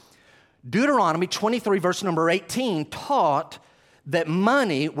Moses. Deuteronomy 23, verse number 18, taught that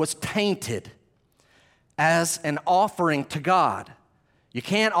money was tainted as an offering to God. You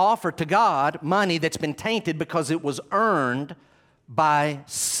can't offer to God money that's been tainted because it was earned by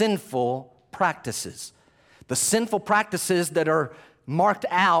sinful practices. The sinful practices that are marked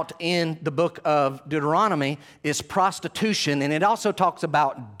out in the book of Deuteronomy is prostitution, and it also talks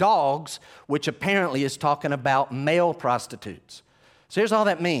about dogs, which apparently is talking about male prostitutes. So here's all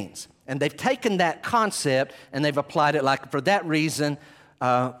that means. And they've taken that concept and they've applied it like, for that reason,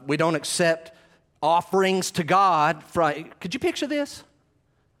 we don't accept offerings to God. Could you picture this?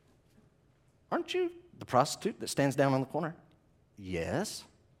 Aren't you the prostitute that stands down on the corner? Yes.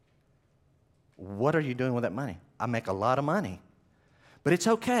 What are you doing with that money? I make a lot of money. But it's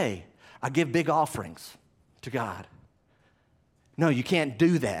okay. I give big offerings to God. No, you can't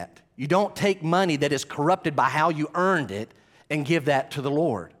do that. You don't take money that is corrupted by how you earned it and give that to the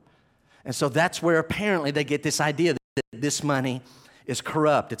Lord. And so that's where apparently they get this idea that this money is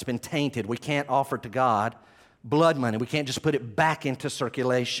corrupt. It's been tainted. We can't offer to God blood money. We can't just put it back into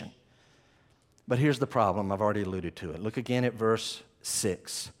circulation. But here's the problem. I've already alluded to it. Look again at verse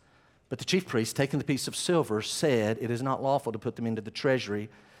 6. But the chief priest, taking the piece of silver, said, it is not lawful to put them into the treasury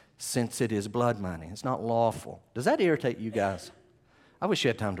since it is blood money. It's not lawful. Does that irritate you guys? I wish you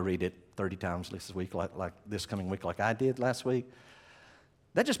had time to read it 30 times this week, like this coming week, like I did last week.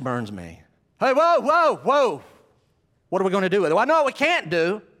 That just burns me. Hey, whoa. What are we going to do with it? Well, no, we can't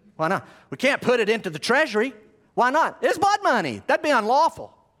do. Why not? We can't put it into the treasury. Why not? It's blood money. That'd be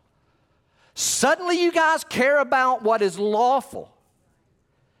unlawful. Suddenly you guys care about what is lawful.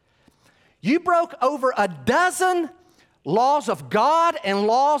 You broke over a dozen laws of God and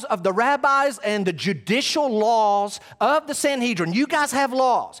laws of the rabbis and the judicial laws of the Sanhedrin. You guys have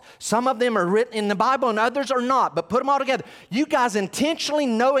laws. Some of them are written in the Bible and others are not, but put them all together. You guys intentionally,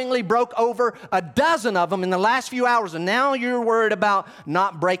 knowingly broke over a dozen of them in the last few hours, and now you're worried about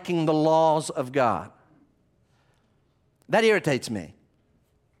not breaking the laws of God. That irritates me.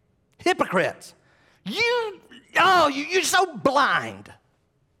 Hypocrites. You're so blind.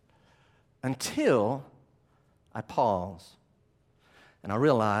 Until I pause and I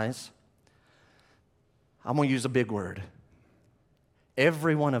realize I'm going to use a big word.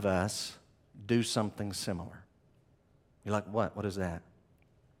 Every one of us do something similar. You're like, what? What is that?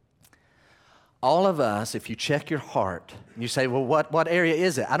 All of us, if you check your heart, you say, well, what area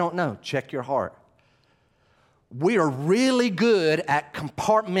is it? I don't know. Check your heart. We are really good at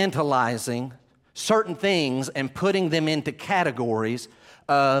compartmentalizing certain things and putting them into categories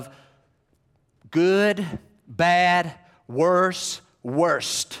of good, bad, worse,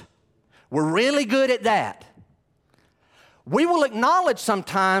 worst. We're really good at that. We will acknowledge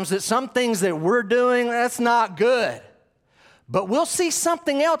sometimes that some things that we're doing, that's not good. But we'll see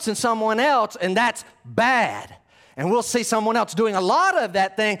something else in someone else, and that's bad. And we'll see someone else doing a lot of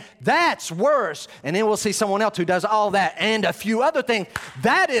that thing, that's worse. And then we'll see someone else who does all that and a few other things,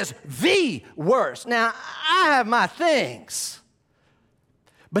 that is the worst. Now, I have my things.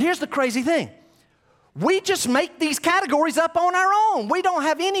 But here's the crazy thing. We just make these categories up on our own. We don't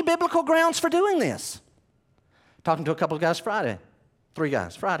have any biblical grounds for doing this. Talking to a couple of guys Friday, 3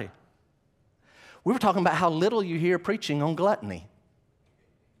 guys Friday. We were talking about how little you hear preaching on gluttony.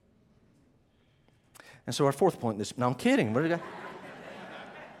 And so our fourth point, no, I'm kidding.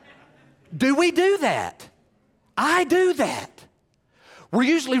 Do we do that? I do that. We're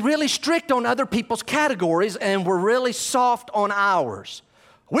usually really strict on other people's categories and we're really soft on ours.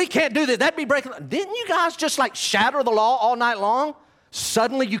 We can't do this. That'd be breaking. Didn't you guys just like shatter the law all night long?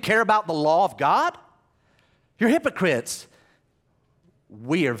 Suddenly you care about the law of God? You're hypocrites.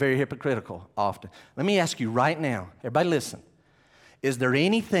 We are very hypocritical often. Let me ask you right now, everybody listen. Is there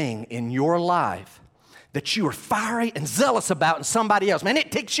anything in your life that you are fiery and zealous about in somebody else? Man,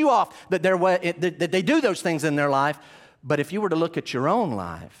 it ticks you off that they do those things in their life. But if you were to look at your own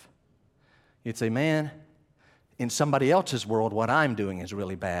life, you'd say, man, in somebody else's world, what I'm doing is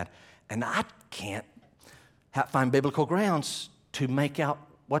really bad. And I can't find biblical grounds to make out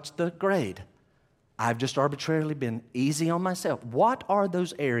what's the grade. I've just arbitrarily been easy on myself. What are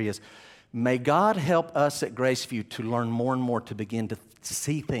those areas? May God help us at Graceview to learn more and more to begin to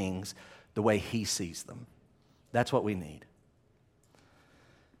see things the way He sees them. That's what we need.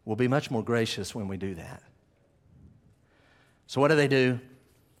 We'll be much more gracious when we do that. So what do?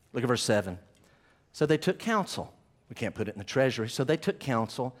 Look at verse 7. So they took counsel. We can't put it in the treasury. So they took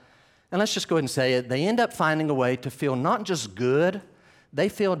counsel. And let's just go ahead and say it. They end up finding a way to feel not just good, they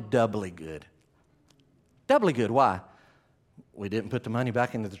feel doubly good. Doubly good. Why? We didn't put the money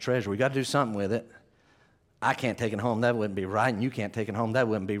back into the treasury. We got to do something with it. I can't take it home. That wouldn't be right. And you can't take it home. That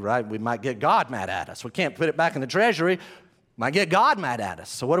wouldn't be right. We might get God mad at us. We can't put it back in the treasury. Might get God mad at us.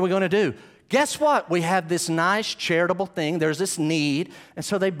 So what are we going to do? Guess what? We have this nice charitable thing. There's this need. And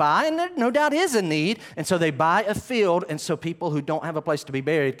so they buy, and there no doubt is a need. And so they buy a field. And so people who don't have a place to be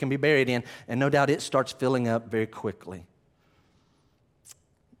buried can be buried in. And no doubt it starts filling up very quickly.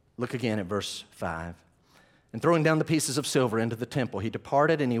 Look again at verse 5. And throwing down the pieces of silver into the temple, he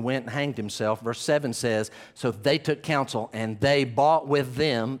departed and he went and hanged himself. Verse 7 says, so they took counsel and they bought with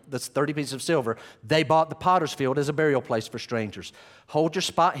them, that's 30 pieces of silver, they bought the potter's field as a burial place for strangers. Hold your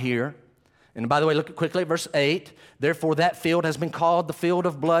spot here. And by the way, look quickly at verse 8. Therefore that field has been called the field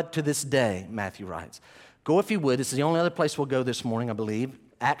of blood to this day, Matthew writes. Go if you would. This is the only other place we'll go this morning, I believe.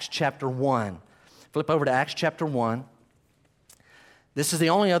 Acts chapter 1. Flip over to Acts chapter 1. This is the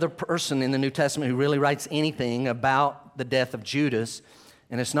only other person in the New Testament who really writes anything about the death of Judas,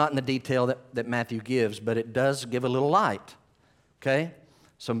 and it's not in the detail that Matthew gives, but it does give a little light, okay?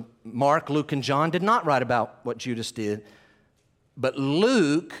 So Mark, Luke, and John did not write about what Judas did, but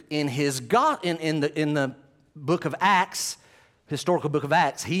Luke, in the book of Acts, historical book of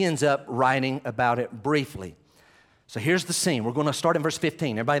Acts, he ends up writing about it briefly. So here's the scene. We're going to start in verse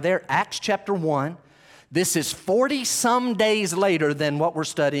 15. Everybody there? Acts chapter 1. This is 40-some days later than what we're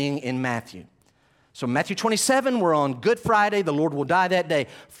studying in Matthew. So Matthew 27, we're on Good Friday. The Lord will die that day.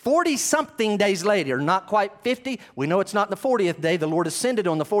 40-something days later, not quite 50. We know it's not the 40th day. The Lord ascended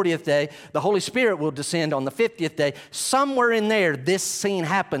on the 40th day. The Holy Spirit will descend on the 50th day. Somewhere in there, this scene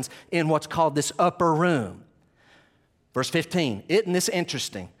happens in what's called this upper room. Verse 15, isn't this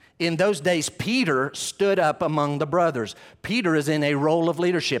interesting? In those days, Peter stood up among the brothers. Peter is in a role of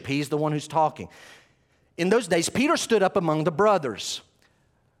leadership. He's the one who's talking. In those days, Peter stood up among the brothers.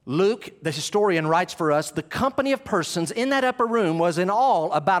 Luke, the historian, writes for us, the company of persons in that upper room was in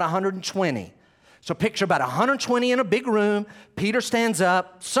all about 120. So picture about 120 in a big room. Peter stands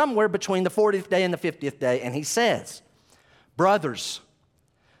up somewhere between the 40th day and the 50th day, and he says, brothers,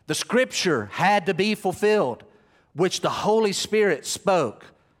 the scripture had to be fulfilled, which the Holy Spirit spoke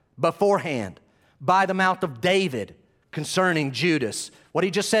beforehand by the mouth of David concerning Judas. What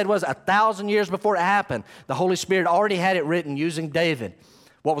he just said was 1,000 years before it happened, the Holy Spirit already had it written using David.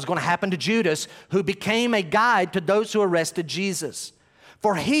 What was going to happen to Judas, who became a guide to those who arrested Jesus.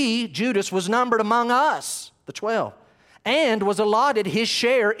 For he, Judas, was numbered among us, the 12, and was allotted his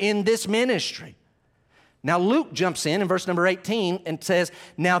share in this ministry. Now Luke jumps in verse number 18 and says,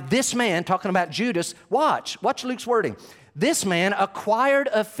 now this man, talking about Judas, watch Luke's wording. This man acquired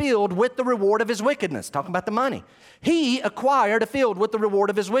a field with the reward of his wickedness. Talking about the money. He acquired a field with the reward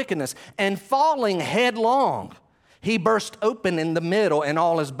of his wickedness. And falling headlong, he burst open in the middle and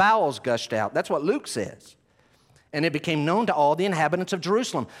all his bowels gushed out. That's what Luke says. And it became known to all the inhabitants of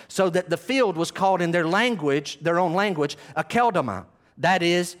Jerusalem, so that the field was called in their own language, Akeldama. That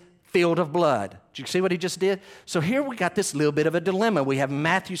is, field of blood. Did you see what he just did? So here we got this little bit of a dilemma. We have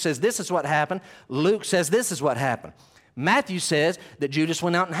Matthew says this is what happened. Luke says this is what happened. Matthew says that Judas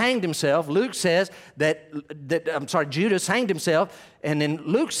went out and hanged himself. Luke says Judas hanged himself. And then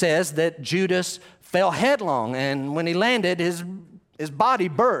Luke says that Judas fell headlong. And when he landed, his body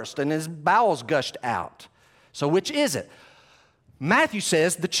burst and his bowels gushed out. So which is it? Matthew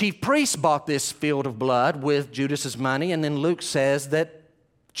says the chief priest bought this field of blood with Judas's money. And then Luke says that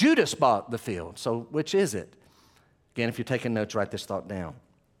Judas bought the field. So which is it? Again, if you're taking notes, write this thought down.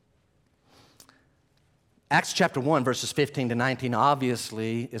 Acts chapter 1, verses 15 to 19,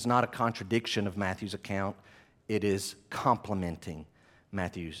 obviously is not a contradiction of Matthew's account. It is complementing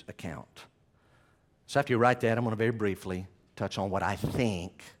Matthew's account. So after you write that, I'm going to very briefly touch on what I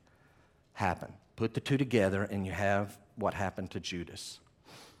think happened. Put the two together, and you have what happened to Judas.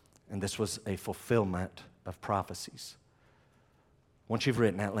 And this was a fulfillment of prophecies. Once you've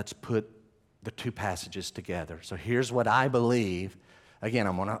written that, let's put the two passages together. So here's what I believe. Again,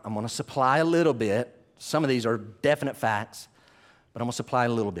 I'm going to supply a little bit. Some of these are definite facts, but I'm going to supply a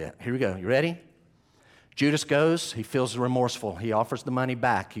little bit. Here we go. You ready? Judas goes. He feels remorseful. He offers the money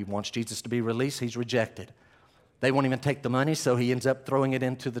back. He wants Jesus to be released. He's rejected. They won't even take the money, so he ends up throwing it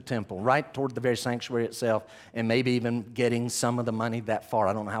into the temple, right toward the very sanctuary itself, and maybe even getting some of the money that far.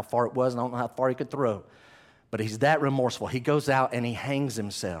 I don't know how far it was, and I don't know how far he could throw. But he's that remorseful. He goes out and he hangs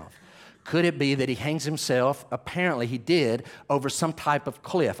himself. Could it be that he hangs himself, apparently he did, over some type of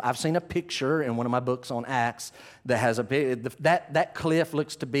cliff? I've seen a picture in one of my books on Acts that has that cliff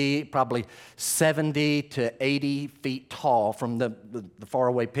looks to be probably 70 to 80 feet tall from the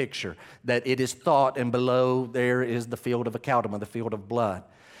faraway picture, that it is thought, and below there is the field of Akeldama, the field of blood.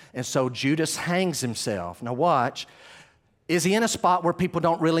 And so Judas hangs himself. Now watch. Is he in a spot where people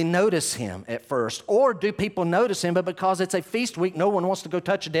don't really notice him at first? Or do people notice him, but because it's a feast week, no one wants to go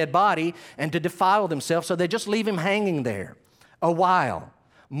touch a dead body and to defile themselves, so they just leave him hanging there a while,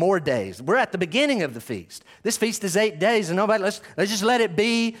 more days. We're at the beginning of the feast. This feast is 8 days, and let's just let it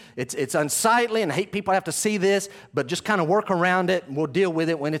be. It's unsightly, and I hate people have to see this, but just kind of work around it, and we'll deal with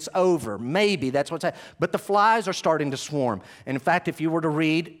it when it's over. Maybe that's what's happening. But the flies are starting to swarm. And in fact, if you were to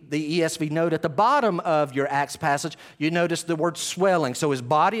read the ESV note at the bottom of your Acts passage, you notice the word swelling. So his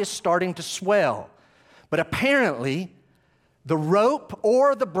body is starting to swell. But apparently, the rope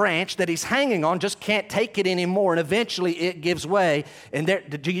or the branch that he's hanging on just can't take it anymore, and eventually it gives way. And there,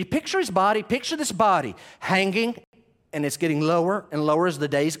 do you picture his body? Picture this body hanging and it's getting lower and lower as the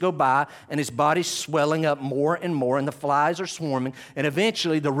days go by, and his body's swelling up more and more, and the flies are swarming, and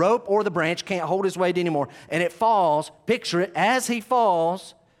eventually the rope or the branch can't hold his weight anymore, and it falls. Picture it, as he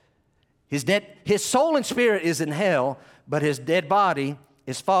falls, his soul and spirit is in hell, but his dead body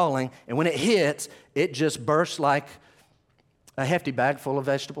is falling, and when it hits, it just bursts like a hefty bag full of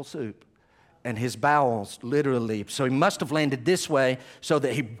vegetable soup. And his bowels literally, so he must have landed this way so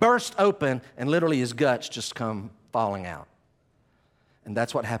that he burst open and literally his guts just come falling out. And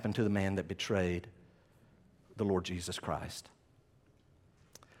that's what happened to the man that betrayed the Lord Jesus Christ.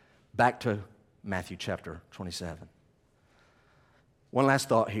 Back to Matthew chapter 27. One last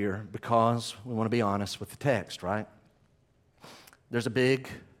thought here, because we want to be honest with the text, right? There's a big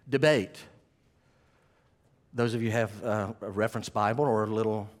debate. Those of you who have a reference Bible or a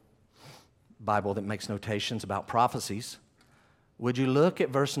little Bible that makes notations about prophecies, would you look at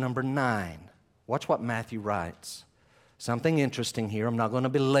verse number 9? Watch what Matthew writes. Something interesting here. I'm not going to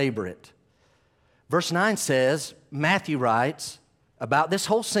belabor it. Verse 9 says, Matthew writes about this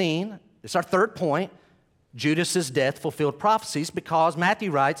whole scene. It's our third point. Judas's death fulfilled prophecies, because Matthew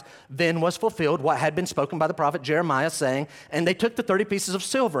writes, then was fulfilled what had been spoken by the prophet Jeremiah, saying, and they took the 30 pieces of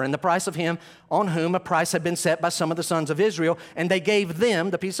silver and the price of him on whom a price had been set by some of the sons of Israel, and they gave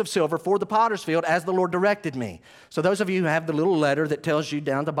them the piece of silver for the potter's field as the Lord directed me. So those of you who have the little letter that tells you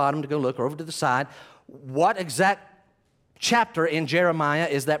down at the bottom to go look, or over to the side, what exact chapter in Jeremiah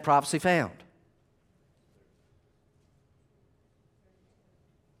is that prophecy found?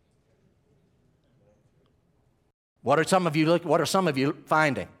 What are some of you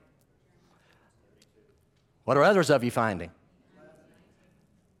finding? What are others of you finding?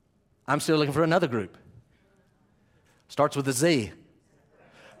 I'm still looking for another group. Starts with a Z.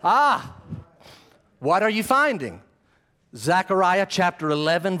 What are you finding? Zechariah chapter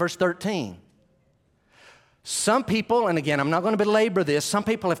 11, verse 13. Some people, and again, I'm not going to belabor this, some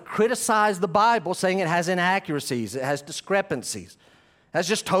people have criticized the Bible, saying it has inaccuracies, it has discrepancies, it has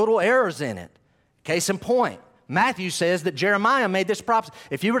just total errors in it. Case in point, Matthew says that Jeremiah made this prophecy.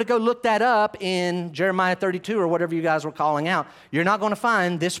 If you were to go look that up in Jeremiah 32 or whatever you guys were calling out, you're not going to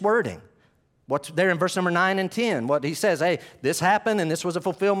find this wording. What's there in verse number 9 and 10? What he says, hey, this happened and this was a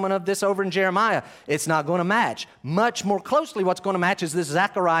fulfillment of this over in Jeremiah. It's not going to match. Much more closely what's going to match is this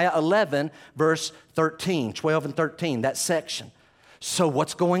Zechariah 11, verse 13, 12 and 13, that section. So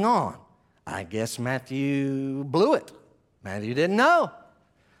what's going on? I guess Matthew blew it. Matthew didn't know.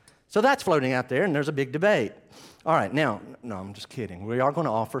 So that's floating out there, and there's a big debate. All right, now, no, I'm just kidding. We are going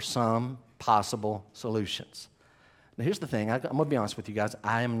to offer some possible solutions. Now, here's the thing. I'm going to be honest with you guys.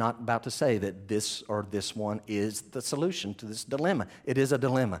 I am not about to say that this or this one is the solution to this dilemma. It is a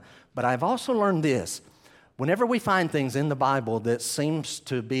dilemma. But I've also learned this. Whenever we find things in the Bible that seems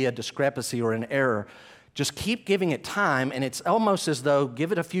to be a discrepancy or an error, just keep giving it time, and it's almost as though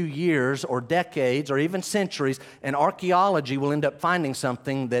give it a few years or decades or even centuries, and archaeology will end up finding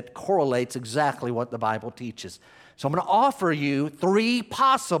something that correlates exactly what the Bible teaches. So I'm going to offer you 3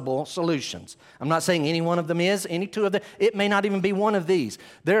 possible solutions. I'm not saying any one of them is, any 2 of them. It may not even be one of these.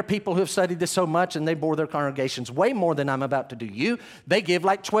 There are people who have studied this so much, and they bore their congregations way more than I'm about to do you. They give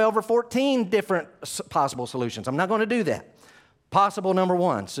like 12 or 14 different possible solutions. I'm not going to do that. Possible number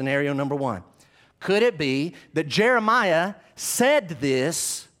 1, scenario number 1. Could it be that Jeremiah said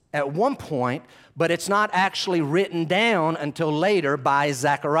this at one point, but it's not actually written down until later by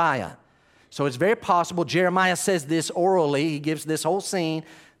Zechariah? So it's very possible Jeremiah says this orally. He gives this whole scene.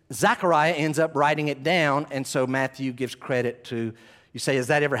 Zechariah ends up writing it down, and so Matthew gives credit to, you say, has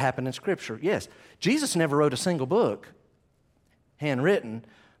that ever happened in Scripture? Yes. Jesus never wrote a single book, handwritten,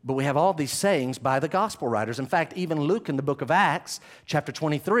 but we have all these sayings by the gospel writers. In fact, even Luke in the book of Acts, chapter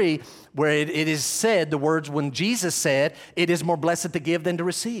 23, where it is said, the words when Jesus said, it is more blessed to give than to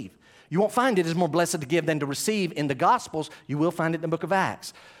receive. You won't find it is more blessed to give than to receive in the Gospels. You will find it in the book of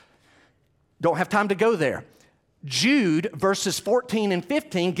Acts. Don't have time to go there. Jude, verses 14 and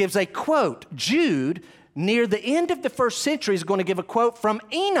 15, gives a quote. Jude, near the end of the first century, is going to give a quote from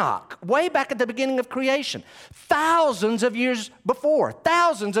Enoch, way back at the beginning of creation. Thousands of years before,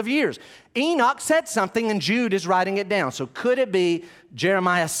 thousands of years. Enoch said something, and Jude is writing it down. So could it be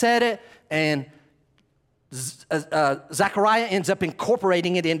Jeremiah said it, and Zechariah ends up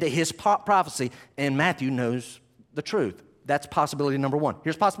incorporating it into his prophecy, and Matthew knows the truth? That's possibility number 1.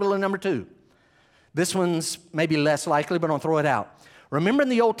 Here's possibility number 2. This one's maybe less likely, but I'll throw it out. Remember in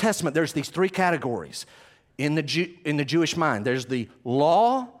the Old Testament, there's these 3 categories in the Jewish mind. There's the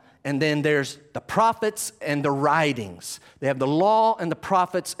law, and then there's the prophets and the writings. They have the law and the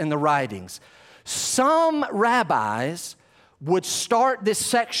prophets and the writings. Some rabbis would start this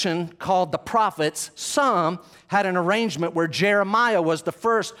section called the prophets. Some had an arrangement where Jeremiah was the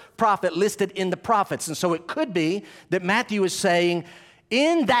first prophet listed in the prophets. And so it could be that Matthew is saying,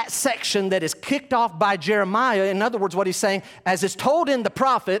 in that section that is kicked off by Jeremiah, in other words, what he's saying, as is told in the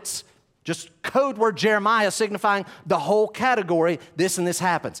prophets, just code word Jeremiah signifying the whole category, this and this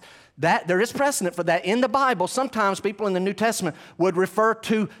happens. That there is precedent for that in the Bible. Sometimes people in the New Testament would refer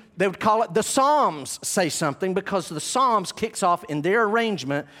to, they would call it the Psalms say something, because the Psalms kicks off in their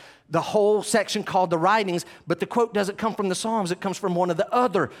arrangement the whole section called the writings, but the quote doesn't come from the Psalms, it comes from one of the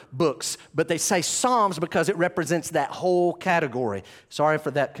other books. But they say Psalms because it represents that whole category. Sorry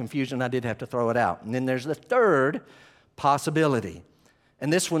for that confusion, I did have to throw it out. And then there's the third possibility,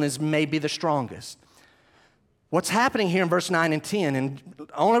 and this one is maybe the strongest. What's happening here in verse 9 and 10, and the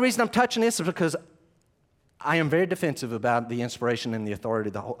only reason I'm touching this is because I am very defensive about the inspiration and the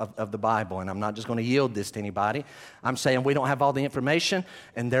authority of the Bible, and I'm not just going to yield this to anybody. I'm saying we don't have all the information,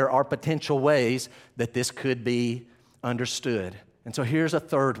 and there are potential ways that this could be understood. And so here's a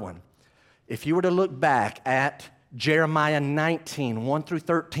third one. If you were to look back at Jeremiah 19, 1 through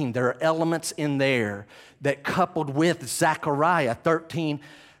 13, there are elements in there that coupled with Zechariah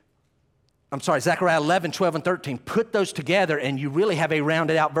 11, 12, and 13. Put those together and you really have a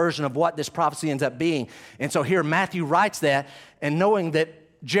rounded out version of what this prophecy ends up being. And so here Matthew writes that, and knowing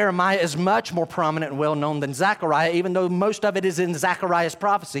that Jeremiah is much more prominent and well known than Zechariah, even though most of it is in Zechariah's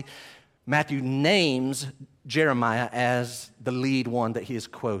prophecy, Matthew names Jeremiah as the lead one that he is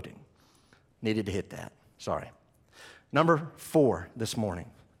quoting. Needed to hit that. Sorry. Number 4 this morning.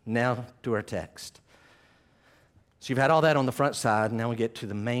 Now to our text. So you've had all that on the front side, and now we get to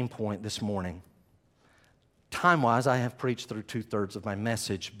the main point this morning. Time-wise, I have preached through 2/3 of my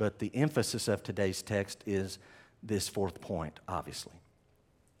message, but the emphasis of today's text is this fourth point, obviously.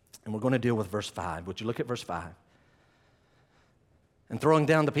 And we're going to deal with verse 5. Would you look at verse 5? And throwing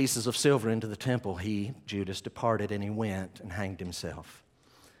down the pieces of silver into the temple, he, Judas, departed, and he went and hanged himself.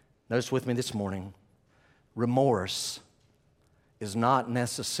 Notice with me this morning, remorse is not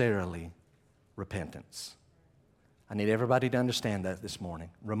necessarily repentance. I need everybody to understand that this morning.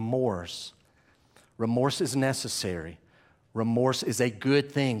 Remorse is necessary. Remorse is a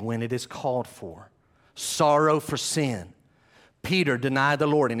good thing when it is called for. Sorrow for sin. Peter denied the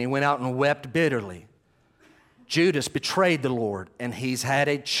Lord and he went out and wept bitterly. Judas betrayed the Lord and he's had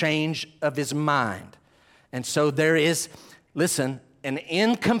a change of his mind. And so there is, listen, an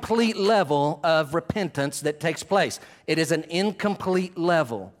incomplete level of repentance that takes place. It is an incomplete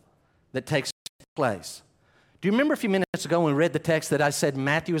level that takes place. Do you remember a few minutes ago when we read the text that I said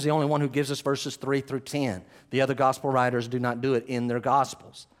Matthew is the only one who gives us verses 3 through 10? The other gospel writers do not do it in their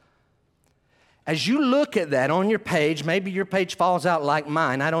gospels. As you look at that on your page, maybe your page falls out like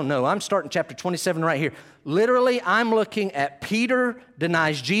mine, I don't know. I'm starting chapter 27 right here. Literally, I'm looking at Peter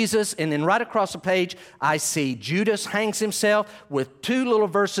denies Jesus, and then right across the page, I see Judas hangs himself with 2 little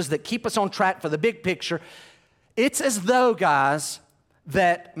verses that keep us on track for the big picture. It's as though, guys,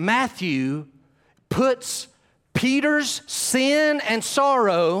 that Matthew puts Peter's sin and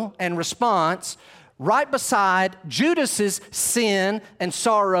sorrow and response right beside Judas's sin and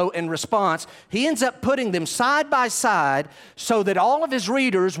sorrow and response. He ends up putting them side by side so that all of his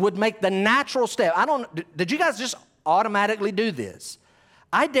readers would make the natural step. Did you guys just automatically do this?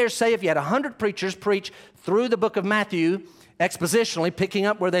 I dare say if you had 100 preachers preach through the book of Matthew expositionally, picking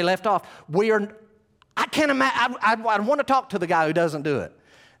up where they left off, I can't imagine, I want to talk to the guy who doesn't do it.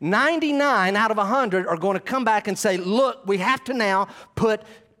 99 out of 100 are going to come back and say, look, we have to now put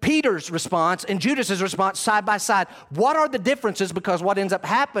Peter's response and Judas's response side by side. What are the differences? Because what ends up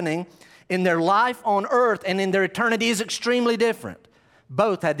happening in their life on earth and in their eternity is extremely different.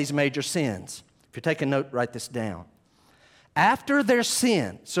 Both had these major sins. If you're taking note, write this down. After their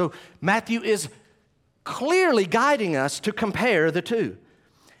sin, so Matthew is clearly guiding us to compare the two.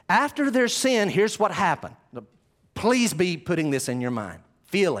 After their sin, here's what happened. Please be putting this in your mind.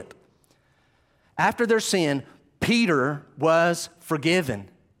 Feel it. After their sin, Peter was forgiven.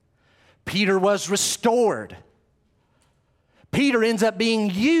 Peter was restored. Peter ends up being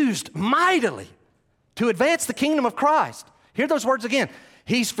used mightily to advance the kingdom of Christ. Hear those words again.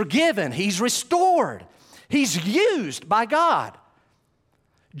 He's forgiven. He's restored. He's used by God.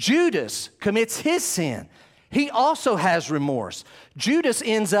 Judas commits his sin. He also has remorse. Judas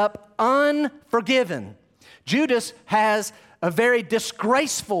ends up unforgiven. Judas has a very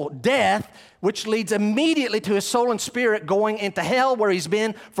disgraceful death, which leads immediately to his soul and spirit going into hell where he's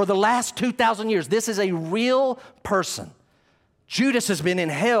been for the last 2,000 years. This is a real person. Judas has been in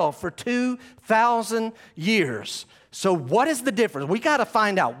hell for 2,000 years. So what is the difference? We got to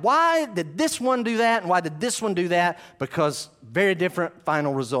find out, why did this one do that and why did this one do that? Because very different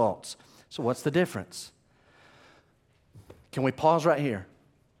final results. So what's the difference? Can we pause right here?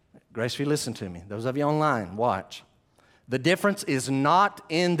 Gracefully listen to me. Those of you online, watch. The difference is not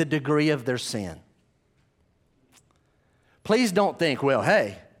in the degree of their sin. Please don't think, well,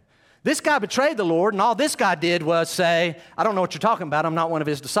 hey, this guy betrayed the Lord and all this guy did was say, I don't know what you're talking about, I'm not one of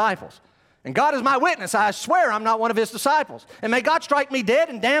his disciples. And God is my witness, I swear I'm not one of his disciples. And may God strike me dead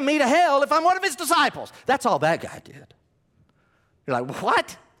and damn me to hell if I'm one of his disciples. That's all that guy did. You're like,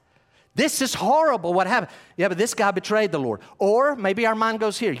 what? This is horrible, what happened? Yeah, but this guy betrayed the Lord. Or maybe our mind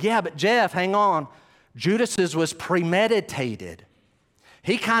goes here. Yeah, but Jeff, hang on. Judas's was premeditated.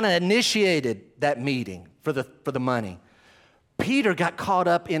 He kind of initiated that meeting for the money. Peter got caught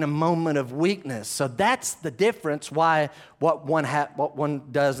up in a moment of weakness. So that's the difference why what one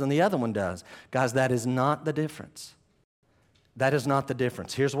does and the other one does. Guys, that is not the difference. That is not the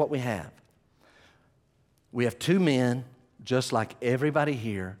difference. Here's what we have. We have two men, just like everybody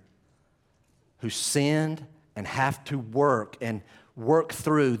here, who sinned and have to work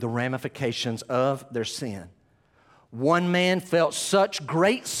through the ramifications of their sin. One man felt such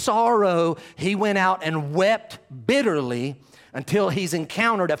great sorrow, he went out and wept bitterly until he's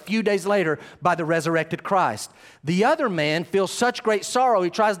encountered a few days later by the resurrected Christ. The other man feels such great sorrow, he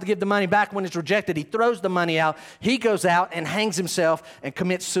tries to give the money back. When it's rejected, he throws the money out. He goes out and hangs himself and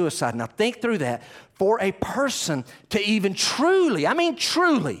commits suicide. Now think through that. For a person to even truly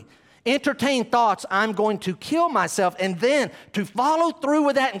entertain thoughts, I'm going to kill myself, and then to follow through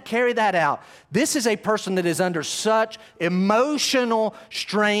with that and carry that out. This is a person that is under such emotional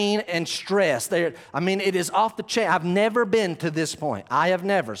strain and stress. It is off the chain. I've never been to this point. I have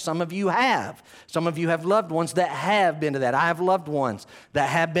never. Some of you have. Some of you have loved ones that have been to that. I have loved ones that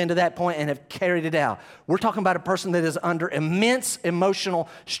have been to that point and have carried it out. We're talking about a person that is under immense emotional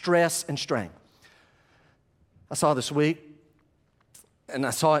stress and strain. I saw this week, and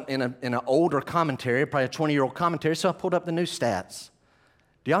I saw it in an older commentary, probably a 20-year-old commentary, so I pulled up the new stats.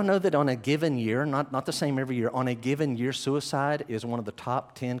 Do y'all know that on a given year, not the same every year, on a given year, suicide is one of the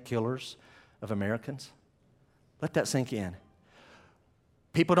top 10 killers of Americans? Let that sink in.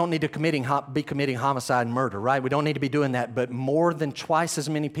 People don't need to be committing homicide and murder, right? We don't need to be doing that, but more than twice as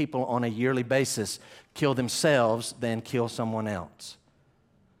many people on a yearly basis kill themselves than kill someone else.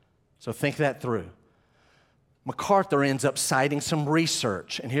 So think that through. MacArthur ends up citing some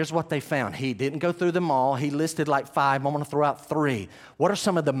research, and here's what they found. He didn't go through them all. He listed like 5. I'm going to throw out 3. What are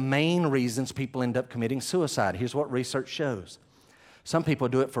some of the main reasons people end up committing suicide? Here's what research shows. Some people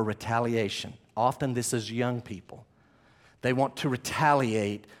do it for retaliation. Often this is young people. They want to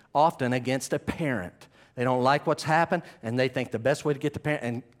retaliate, often against a parent. They don't like what's happened, and they think the best way to get the parent,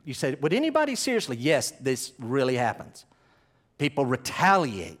 and you say, would anybody seriously? Yes, this really happens. People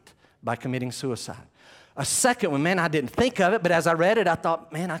retaliate by committing suicide. A second one, man, I didn't think of it, but as I read it, I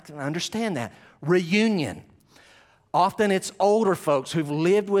thought, man, I can understand that. Reunion. Often it's older folks who've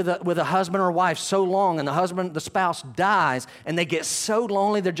lived with a husband or wife so long, and the spouse dies, and they get so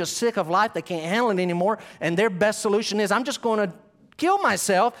lonely, they're just sick of life, they can't handle it anymore, and their best solution is, I'm just going to kill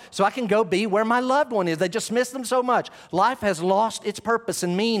myself so I can go be where my loved one is. They just miss them so much. Life has lost its purpose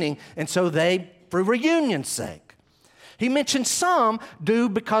and meaning, and so they, for reunion's sake. He mentioned some do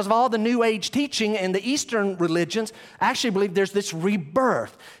because of all the New Age teaching and the Eastern religions actually believe there's this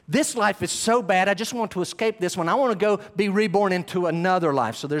rebirth. This life is so bad, I just want to escape this one. I want to go be reborn into another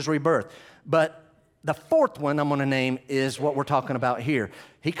life, so there's rebirth. But the fourth one I'm going to name is what we're talking about here.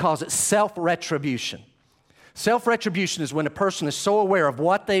 He calls it self-retribution. Self-retribution is when a person is so aware of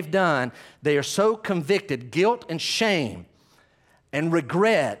what they've done, they are so convicted, guilt and shame and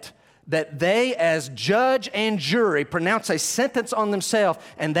regret, that they as judge and jury pronounce a sentence on themselves,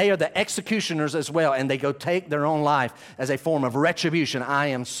 and they are the executioners as well, and they go take their own life as a form of retribution. I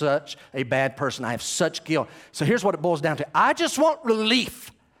am such a bad person. I have such guilt. So here's what it boils down to. I just want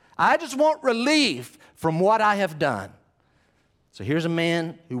relief. I just want relief from what I have done. So here's a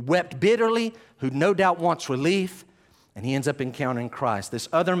man who wept bitterly, who no doubt wants relief, and he ends up encountering Christ. This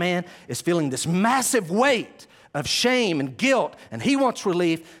other man is feeling this massive weight of shame and guilt, and he wants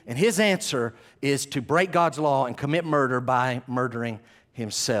relief, and his answer is to break God's law and commit murder by murdering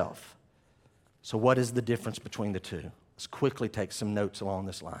himself. So what is the difference between the two? Let's quickly take some notes along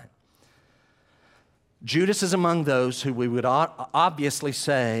this line. Judas is among those who we would obviously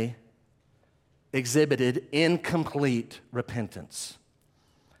say exhibited incomplete repentance.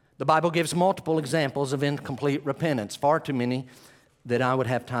 The Bible gives multiple examples of incomplete repentance, far too many that I would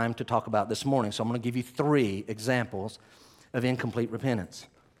have time to talk about this morning. So I'm going to give you 3 examples of incomplete repentance.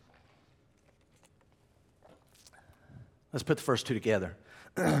 Let's put the first two together.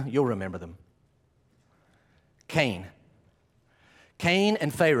 You'll remember them. Cain. Cain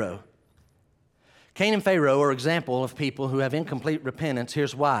and Pharaoh. Cain and Pharaoh are an example of people who have incomplete repentance.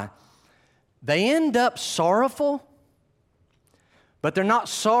 Here's why. They end up sorrowful, but they're not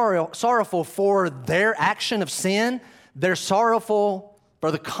sorrowful for their action of sin. They're sorrowful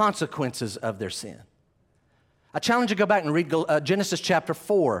for the consequences of their sin. I challenge you to go back and read Genesis chapter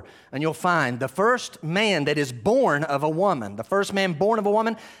 4, and you'll find the first man that is born of a woman, the first man born of a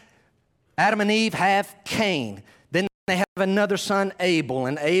woman, Adam and Eve have Cain. Then they have another son, Abel,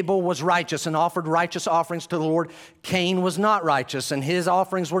 and Abel was righteous and offered righteous offerings to the Lord. Cain was not righteous, and his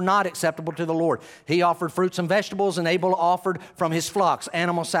offerings were not acceptable to the Lord. He offered fruits and vegetables, and Abel offered from his flocks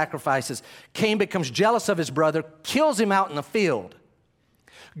animal sacrifices. Cain becomes jealous of his brother, kills him out in the field.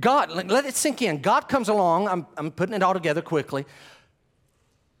 God, let it sink in. God comes along, I'm putting it all together quickly,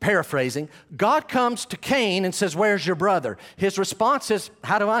 paraphrasing. God comes to Cain and says, "Where's your brother?" His response is,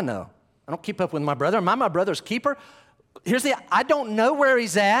 "How do I know? I don't keep up with my brother. Am I my brother's keeper?" I don't know where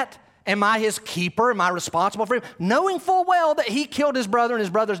he's at. Am I his keeper? Am I responsible for him? Knowing full well that he killed his brother and his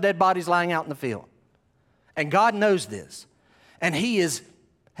brother's dead body's lying out in the field. And God knows this. And he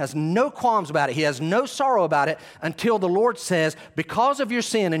has no qualms about it. He has no sorrow about it until the Lord says, because of your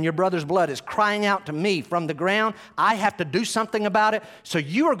sin and your brother's blood is crying out to me from the ground, I have to do something about it. So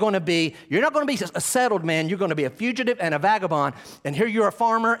you're not going to be a settled man. You're going to be a fugitive and a vagabond. And here you're a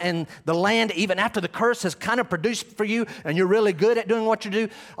farmer, and the land, even after the curse has kind of produced for you, and you're really good at doing what you do,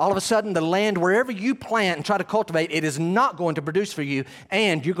 all of a sudden the land, wherever you plant and try to cultivate, it is not going to produce for you,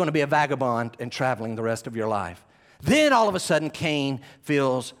 and you're going to be a vagabond and traveling the rest of your life. Then all of a sudden, Cain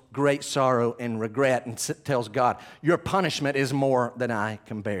feels great sorrow and regret and tells God, "Your punishment is more than I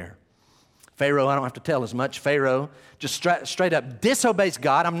can bear." Pharaoh, I don't have to tell as much. Pharaoh just straight up disobeys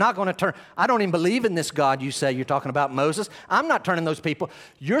God. I'm not going to turn. I don't even believe in this God you say you're talking about, Moses. I'm not turning those people.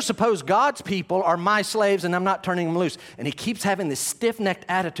 You're supposed God's people are my slaves, and I'm not turning them loose. And he keeps having this stiff-necked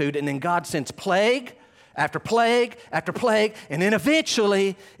attitude, and then God sends plague after plague after plague, and then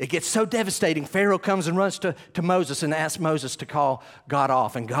eventually it gets so devastating, Pharaoh comes and runs to Moses and asks Moses to call God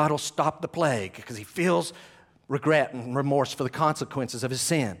off, and God will stop the plague because he feels regret and remorse for the consequences of his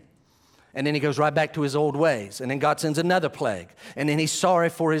sin. And then he goes right back to his old ways, and then God sends another plague, and then he's sorry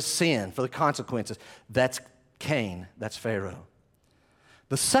for his sin, for the consequences. That's Cain, that's Pharaoh.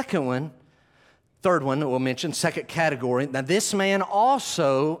 The third one that we'll mention, second category, now this man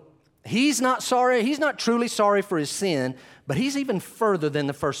also, he's not truly sorry for his sin, but he's even further than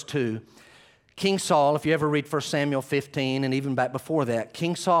the first two. King Saul, if you ever read 1 Samuel 15 and even back before that,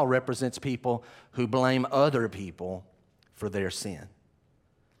 King Saul represents people who blame other people for their sin.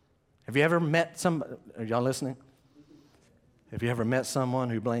 Have you ever met somebody, are y'all listening? Have you ever met someone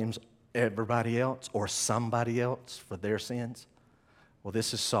who blames everybody else or somebody else for their sins? Well,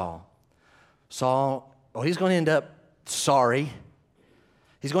 this is Saul. Saul, he's going to end up sorry.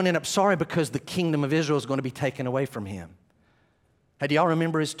 He's going to end up sorry because the kingdom of Israel is going to be taken away from him. Hey, do y'all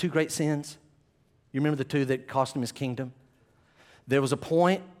remember his two great sins? You remember the two that cost him his kingdom? There was a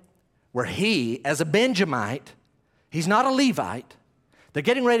point where he, as a Benjamite, he's not a Levite, they're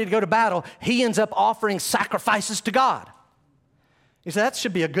getting ready to go to battle, he ends up offering sacrifices to God. You say, that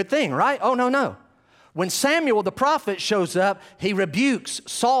should be a good thing, right? Oh, no. When Samuel the prophet shows up, he rebukes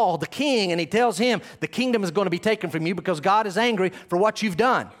Saul the king, and he tells him the kingdom is going to be taken from you because God is angry for what you've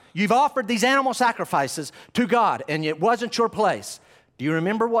done. You've offered these animal sacrifices to God, and it wasn't your place. Do you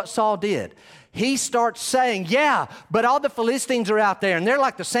remember what Saul did? He starts saying, yeah, but all the Philistines are out there, and they're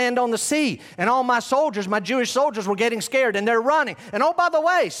like the sand on the sea, and all my soldiers, my Jewish soldiers, were getting scared, and they're running. And oh, by the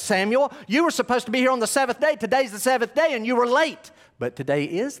way, Samuel, you were supposed to be here on the seventh day. Today's the seventh day, and you were late. But today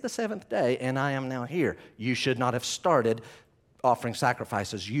is the seventh day, and I am now here. You should not have started offering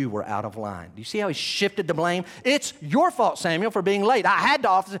sacrifices. You were out of line. Do you see how he shifted the blame? It's your fault, Samuel, for being late. I had to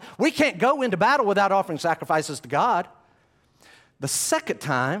offer. We can't go into battle without offering sacrifices to God. The second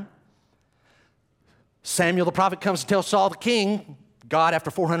time, Samuel the prophet comes to tell Saul the king, God, after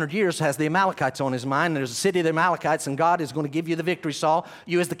 400 years, has the Amalekites on his mind. There's a city of the Amalekites, and God is going to give you the victory, Saul.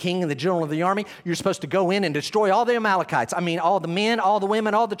 You as the king and the general of the army, you're supposed to go in and destroy all the Amalekites. I mean, all the men, all the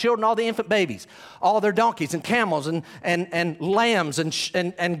women, all the children, all the infant babies, all their donkeys and camels and lambs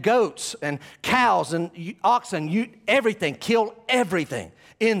and goats and cows and oxen, everything. Kill everything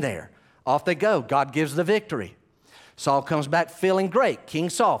in there. Off they go. God gives the victory. Saul comes back feeling great. King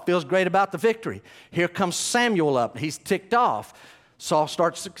Saul feels great about the victory. Here comes Samuel up. He's ticked off. Saul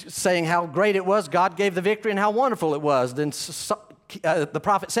starts saying how great it was. God gave the victory and how wonderful it was. Then the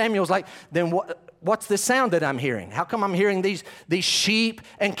prophet Samuel's like, then what's this sound that I'm hearing? How come I'm hearing these sheep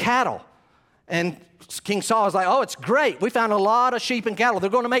and cattle? And King Saul is like, oh, it's great. We found a lot of sheep and cattle. They're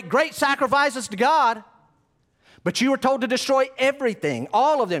going to make great sacrifices to God. But you were told to destroy everything,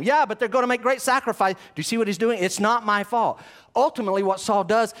 all of them. Yeah, but they're going to make great sacrifice. Do you see what he's doing? It's not my fault. Ultimately, what Saul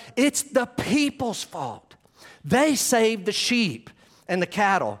does, it's the people's fault. They saved the sheep and the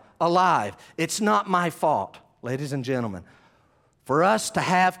cattle alive. It's not my fault, ladies and gentlemen. For us to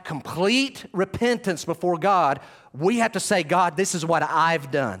have complete repentance before God, we have to say, God, this is what I've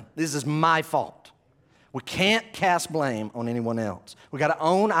done. This is my fault. We can't cast blame on anyone else. We got to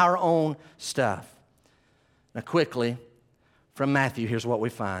own our own stuff. Now, quickly, from Matthew, here's what we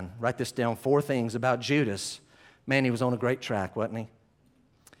find. Write this down, 4 things about Judas. Man, he was on a great track, wasn't he?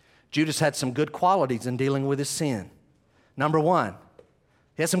 Judas had some good qualities in dealing with his sin. Number 1,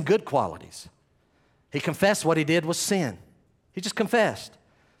 he had some good qualities. He confessed what he did was sin. He just confessed.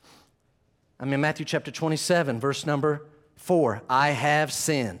 I'm in Matthew chapter 27, verse number 4. I have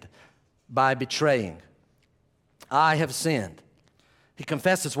sinned by betraying. I have sinned. He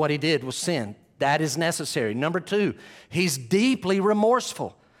confesses what he did was sin. That is necessary. Number 2, he's deeply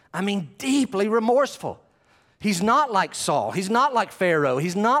remorseful. I mean, deeply remorseful. He's not like Saul. He's not like Pharaoh.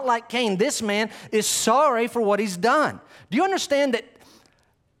 He's not like Cain. This man is sorry for what he's done. Do you understand that?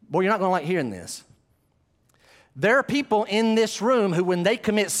 Well, you're not going to like hearing this. There are people in this room who, when they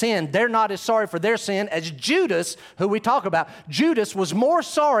commit sin, they're not as sorry for their sin as Judas, who we talk about. Judas was more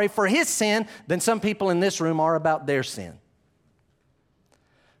sorry for his sin than some people in this room are about their sin.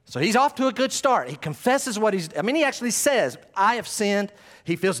 So he's off to a good start. He confesses he actually says, I have sinned.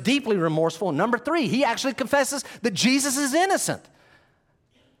 He feels deeply remorseful. Number 3, he actually confesses that Jesus is innocent.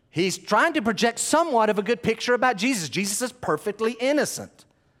 He's trying to project somewhat of a good picture about Jesus. Jesus is perfectly innocent.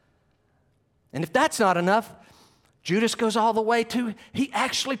 And if that's not enough, Judas goes all the way to, he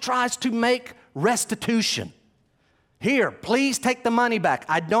actually tries to make restitution. Here, please take the money back.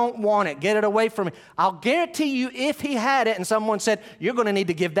 I don't want it. Get it away from me. I'll guarantee you if he had it and someone said, you're going to need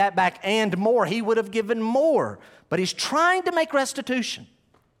to give that back and more, he would have given more. But he's trying to make restitution.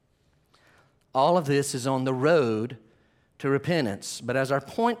 All of this is on the road to repentance. But as our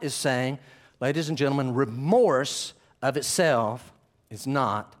point is saying, ladies and gentlemen, remorse of itself is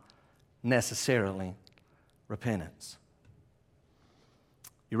not necessarily repentance.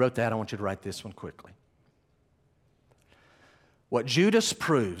 You wrote that. I want you to write this one quickly. What Judas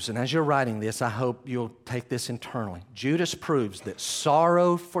proves, and as you're writing this, I hope you'll take this internally. Judas proves that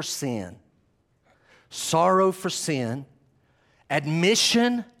sorrow for sin,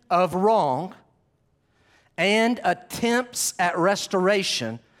 admission of wrong, and attempts at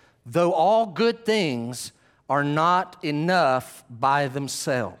restoration, though all good things, are not enough by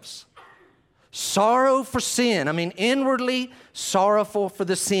themselves. Sorrow for sin, inwardly sorrowful for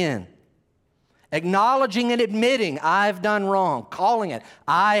the sin. Acknowledging and admitting, I've done wrong. Calling it,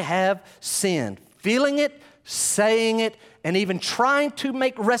 I have sinned. Feeling it, saying it, and even trying to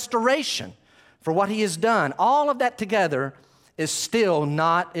make restoration for what he has done. All of that together is still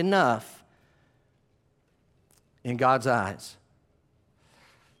not enough in God's eyes.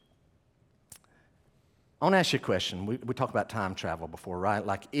 I want to ask you a question. We talked about time travel before, right?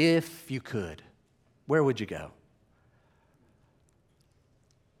 Like, if you could, where would you go?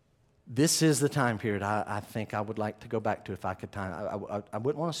 This is the time period I think I would like to go back to if I could time. I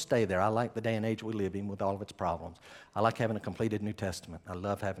wouldn't want to stay there. I like the day and age we live in with all of its problems. I like having a completed New Testament. I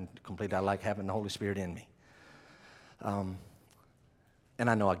like having the Holy Spirit in me. And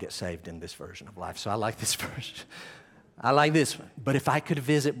I know I get saved in this version of life, so I like this version. I like this one. But if I could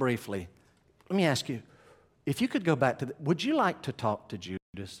visit briefly, let me ask you, if you could go back to, would you like to talk to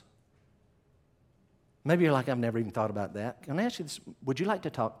Judas? Maybe you're like, I've never even thought about that. Can I ask you this? Would you like to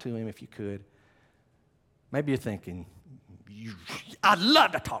talk to him if you could? Maybe you're thinking, I'd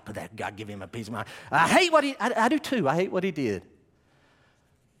love to talk to that guy, give him a piece of mind. I hate what I do too. I hate what he did.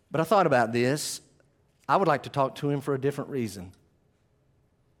 But I thought about this. I would like to talk to him for a different reason.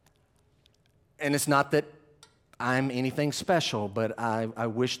 And it's not that I'm anything special, but I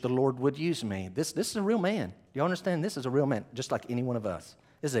wish the Lord would use me. This is a real man. Do you understand? This is a real man, just like any one of us.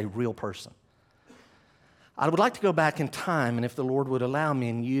 This is a real person. I would like to go back in time, and if the Lord would allow me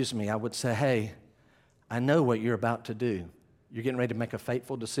and use me, I would say, hey, I know what you're about to do. You're getting ready to make a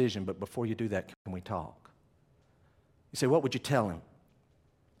fateful decision, but before you do that, can we talk? You say, what would you tell him?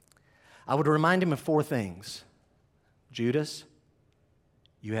 I would remind him of 4 things. Judas,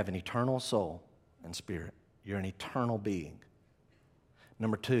 you have an eternal soul and spirit. You're an eternal being.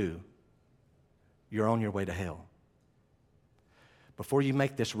 Number 2, you're on your way to hell. Before you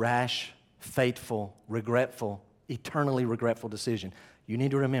make this rash, fateful, regretful, eternally regretful decision, you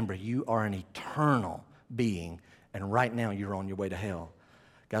need to remember you are an eternal being, and right now you're on your way to hell.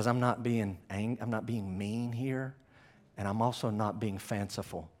 Guys, I'm not being mean here, and I'm also not being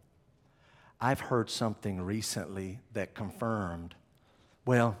fanciful. I've heard something recently that confirmed,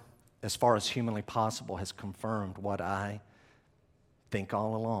 well, as far as humanly possible, has confirmed what I think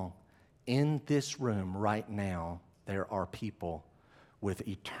all along. In this room right now, there are people with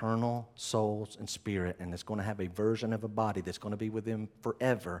eternal souls and spirit, and it's going to have a version of a body that's going to be with them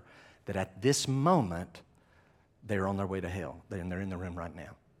forever, that at this moment, they're on their way to hell, and they're in the room right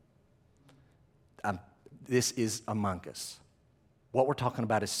now. This is among us. What we're talking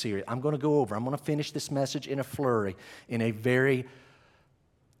about is serious. I'm going to finish this message in a flurry, in a very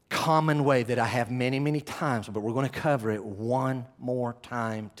common way that I have many, many times, but we're going to cover it one more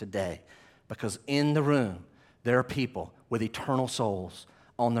time today, because in the room, there are people with eternal souls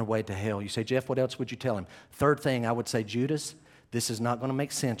on their way to hell. You say, Jeff, what else would you tell him? Third thing, I would say, Judas, this is not going to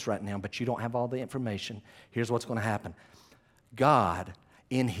make sense right now, but you don't have all the information. Here's what's going to happen. God,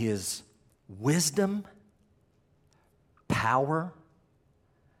 in His wisdom, power,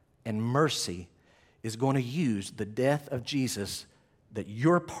 and mercy, is going to use the death of Jesus that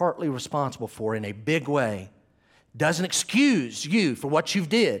you're partly responsible for in a big way. Doesn't excuse you for what you've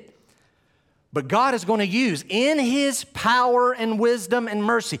did. But God is going to use, in His power and wisdom and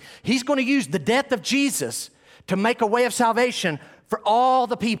mercy, He's going to use the death of Jesus to make a way of salvation for all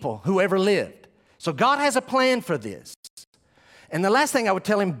the people who ever lived. So God has a plan for this. And the last thing I would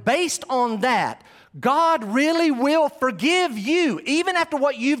tell him, based on that, God really will forgive you, even after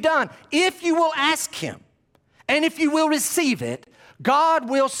what you've done, if you will ask Him. And if you will receive it, God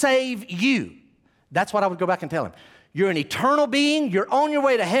will save you. That's what I would go back and tell him. You're an eternal being. You're on your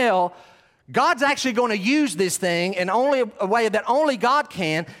way to hell. God's actually going to use this thing in only a way that only God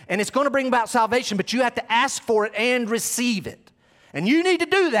can, and it's going to bring about salvation, but you have to ask for it and receive it. And you need to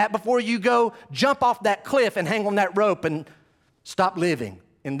do that before you go jump off that cliff and hang on that rope and stop living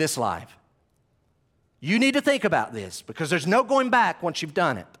in this life. You need to think about this, because there's no going back once you've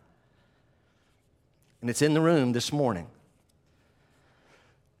done it. And it's in the room this morning.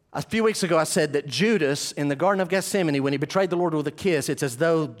 A few weeks ago, I said that Judas, in the Garden of Gethsemane, when he betrayed the Lord with a kiss, it's as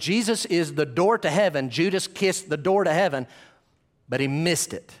though Jesus is the door to heaven. Judas kissed the door to heaven, but he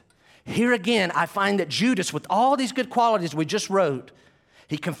missed it. Here again, I find that Judas, with all these good qualities we just wrote,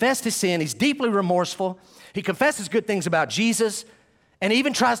 he confessed his sin. He's deeply remorseful. He confesses good things about Jesus, and he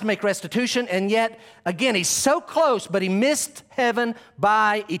even tries to make restitution. And yet, again, he's so close, but he missed heaven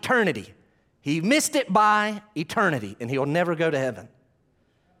by eternity. He missed it by eternity, and he'll never go to heaven.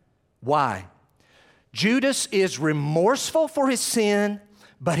 Why? Judas is remorseful for his sin,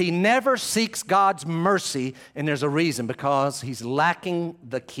 but he never seeks God's mercy, and there's a reason, because he's lacking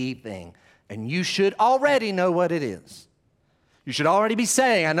the key thing. And you should already know what it is. You should already be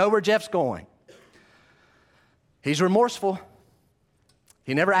saying, I know where Jeff's going. He's remorseful.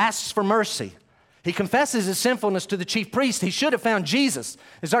 He never asks for mercy. He confesses his sinfulness to the chief priest. He should have found Jesus.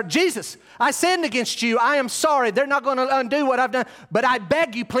 He's like, Jesus, I sinned against you. I am sorry. They're not going to undo what I've done. But I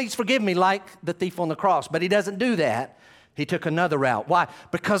beg you, please forgive me, like the thief on the cross. But he doesn't do that. He took another route. Why?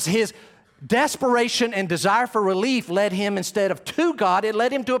 Because his desperation and desire for relief led him, instead of to God, it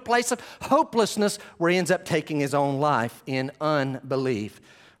led him to a place of hopelessness where he ends up taking his own life in unbelief.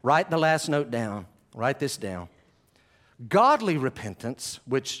 Write the last note down. Write this down. Godly repentance,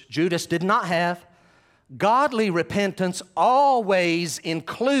 which Judas did not have, godly repentance always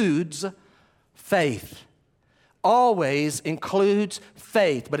includes faith. Always includes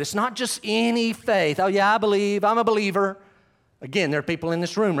faith. But it's not just any faith. Oh yeah, I believe, I'm a believer. Again, there are people in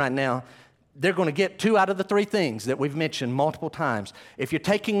this room right now, they're going to get 2 out of the 3 things that we've mentioned multiple times. If you're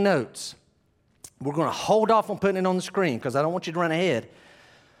taking notes, we're going to hold off on putting it on the screen because I don't want you to run ahead.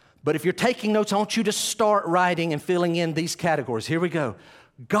 But if you're taking notes, I want you to start writing and filling in these categories. Here we go.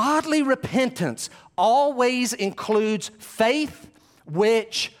 Godly repentance always includes faith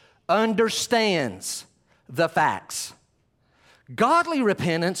which understands the facts. Godly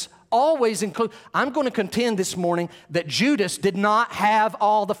repentance always includes, I'm going to contend this morning that Judas did not have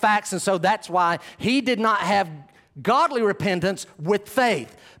all the facts, and so that's why he did not have godly repentance with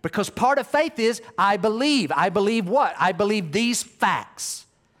faith. Because part of faith is, I believe. I believe what? I believe these facts.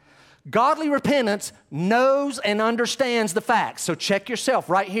 Godly repentance knows and understands the facts. So check yourself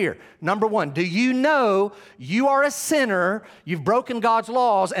right here. Number 1, do you know you are a sinner, you've broken God's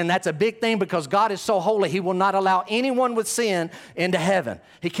laws, and that's a big thing because God is so holy, He will not allow anyone with sin into heaven.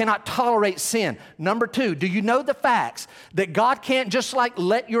 He cannot tolerate sin. Number 2, do you know the facts that God can't just like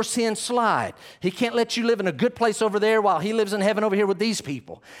let your sin slide? He can't let you live in a good place over there while He lives in heaven over here with these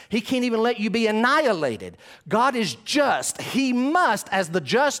people. He can't even let you be annihilated. God is just. He must, as the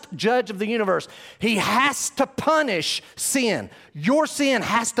just judge judge of the universe. He has to punish sin. Your sin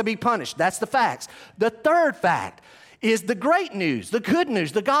has to be punished. That's the facts. The third fact is the great news, the good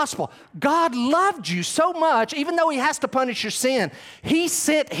news, the gospel. God loved you so much, even though he has to punish your sin, he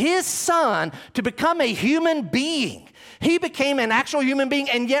sent his son to become a human being. He became an actual human being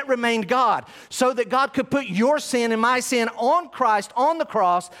and yet remained God, so that God could put your sin and my sin on Christ on the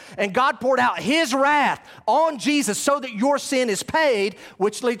cross, and God poured out his wrath on Jesus so that your sin is paid,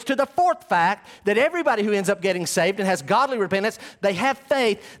 which leads to the fourth fact, that everybody who ends up getting saved and has godly repentance, they have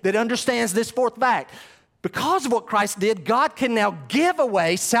faith that understands this fourth fact. Because of what Christ did, God can now give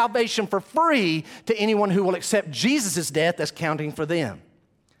away salvation for free to anyone who will accept Jesus' death as counting for them.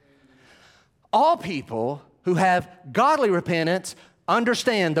 All people who have godly repentance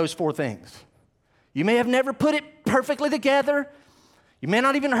understand those four things. You may have never put it perfectly together. You may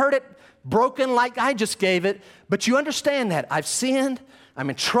not even heard it broken like I just gave it, but you understand that. I've sinned.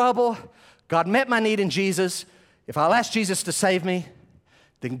 I'm in trouble. God met my need in Jesus. If I'll ask Jesus to save me,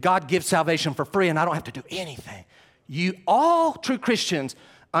 then God gives salvation for free and I don't have to do anything. All true Christians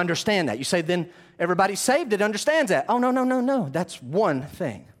understand that. You say, then everybody saved that understands that. Oh, no. That's one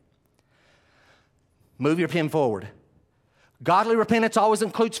thing. Move your pen forward. Godly repentance always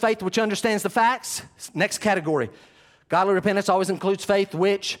includes faith which understands the facts. Next category. Godly repentance always includes faith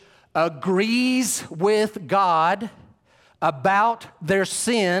which agrees with God about their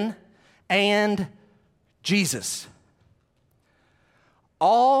sin and Jesus.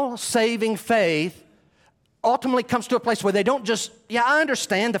 All saving faith ultimately comes to a place where they don't just, I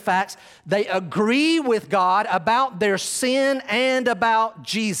understand the facts. They agree with God about their sin and about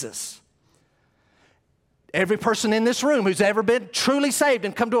Jesus. Every person in this room who's ever been truly saved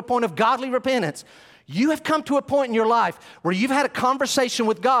and come to a point of godly repentance, you have come to a point in your life where you've had a conversation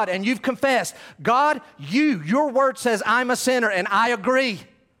with God and you've confessed, God, your word says I'm a sinner and I agree.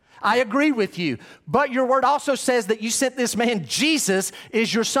 I agree with you. But your word also says that you sent this man, Jesus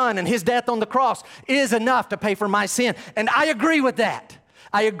is your son, and his death on the cross is enough to pay for my sin. And I agree with that.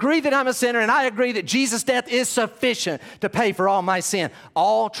 I agree that I'm a sinner, and I agree that Jesus' death is sufficient to pay for all my sin.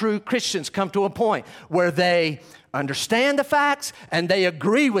 All true Christians come to a point where they understand the facts and they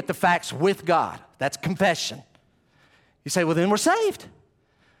agree with the facts with God. That's confession. You say, well, then we're saved.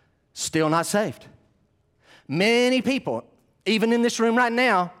 Still not saved. Many people, even in this room right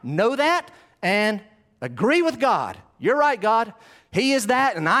now, know that and agree with God. You're right, God. He is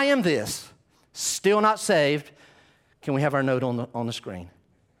that and I am this. Still not saved. Can we have our note on the screen?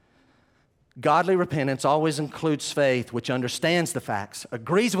 Godly repentance always includes faith which understands the facts,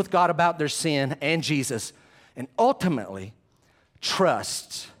 agrees with God about their sin and Jesus, and ultimately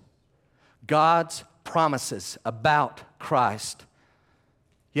trusts God's promises about Christ.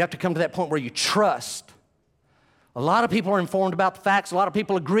 You have to come to that point where you trust. A lot of people are informed about the facts. A lot of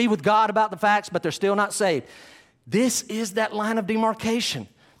people agree with God about the facts, but they're still not saved. This is that line of demarcation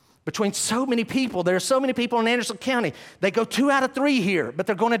between so many people. There are so many people in Anderson County. They go 2 out of 3 here, but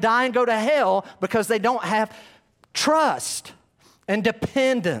they're going to die and go to hell because they don't have trust and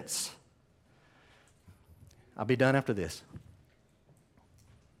dependence. I'll be done after this.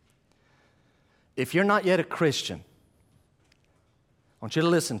 If you're not yet a Christian, I want you to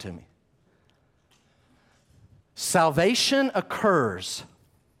listen to me. Salvation occurs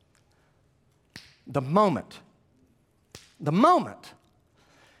the moment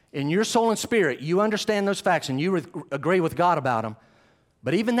in your soul and spirit, you understand those facts and you agree with God about them.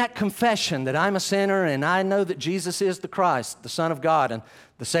 But even that confession that I'm a sinner and I know that Jesus is the Christ, the Son of God and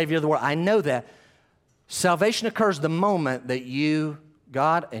the Savior of the world, I know that. Salvation occurs the moment that you,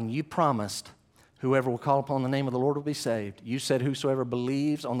 God, and you promised whoever will call upon the name of the Lord will be saved. You said whosoever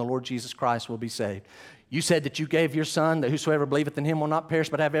believes on the Lord Jesus Christ will be saved. You said that you gave your Son that whosoever believeth in him will not perish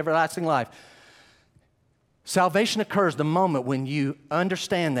but have everlasting life. Salvation occurs the moment when you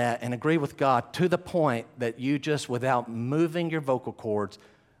understand that and agree with God to the point that you just, without moving your vocal cords,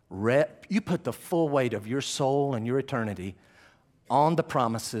 you put the full weight of your soul and your eternity on the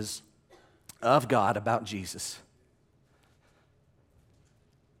promises of God about Jesus.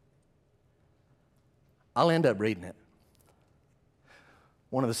 I'll end up reading it.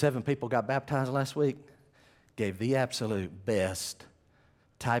 One of the 7 people got baptized last week gave the absolute best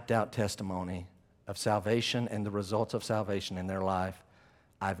typed out testimony of salvation and the results of salvation in their life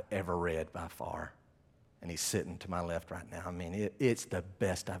I've ever read by far. And he's sitting to my left right now. I mean, it's the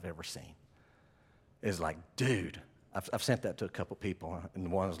best I've ever seen. It's like, dude, I've sent that to a couple people,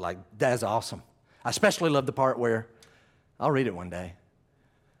 and one was like, that's awesome. I especially love the part where, I'll read it one day.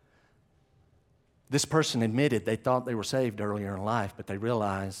 This person admitted they thought they were saved earlier in life, but they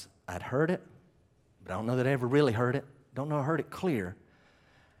realized I'd heard it, but I don't know that I ever really heard it. Don't know I heard it clear.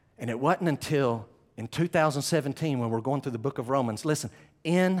 And it wasn't until in 2017 when we're going through the book of Romans, listen,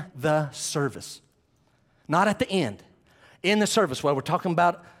 in the service, not at the end, in the service where we're talking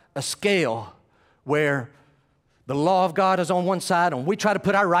about a scale where the law of God is on one side and we try to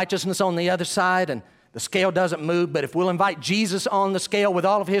put our righteousness on the other side and the scale doesn't move, but if we'll invite Jesus on the scale with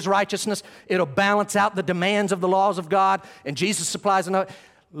all of his righteousness, it'll balance out the demands of the laws of God, and Jesus supplies enough.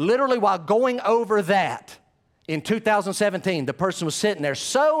 Literally, while going over that in 2017, the person was sitting there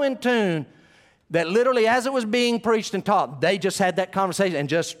so in tune that literally as it was being preached and taught, they just had that conversation and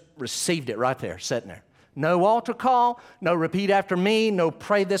just received it right there, sitting there. No altar call, no repeat after me, no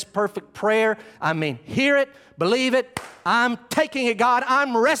pray this perfect prayer. I mean, hear it, believe it. I'm taking it, God.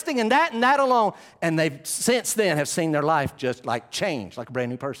 I'm resting in that and that alone. And they've since then have seen their life just like change, like a brand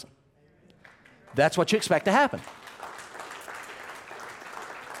new person. That's what you expect to happen.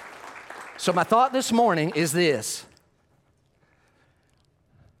 So my thought this morning is this.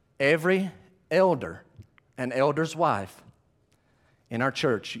 Every elder and elder's wife in our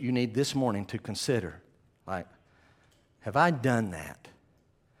church, you need this morning to consider, like, have I done that?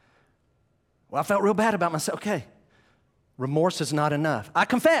 Well, I felt real bad about myself. Okay, remorse is not enough. I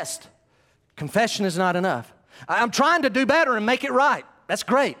confessed. Confession is not enough. I'm trying to do better and make it right. That's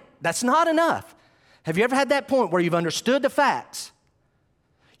great. That's not enough. Have you ever had that point where you've understood the facts?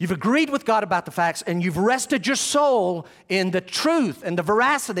 You've agreed with God about the facts, and you've rested your soul in the truth and the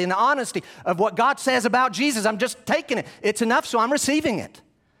veracity and the honesty of what God says about Jesus. I'm just taking it. It's enough, so I'm receiving it.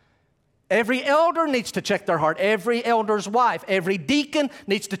 Every elder needs to check their heart. Every elder's wife, every deacon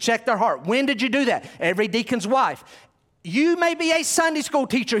needs to check their heart. When did you do that? Every deacon's wife. You may be a Sunday school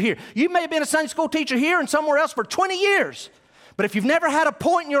teacher here. You may have been a Sunday school teacher here and somewhere else for 20 years. But if you've never had a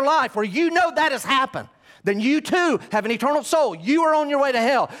point in your life where you know that has happened, then you too have an eternal soul. You are on your way to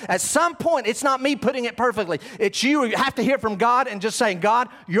hell. At some point, it's not me putting it perfectly. It's you. You have to hear from God and just saying, God,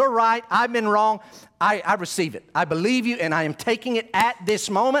 you're right. I've been wrong. I receive it. I believe you, and I am taking it at this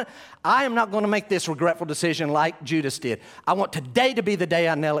moment. I am not going to make this regretful decision like Judas did. I want today to be the day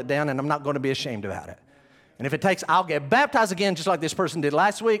I nail it down, and I'm not going to be ashamed about it. And if it takes, I'll get baptized again just like this person did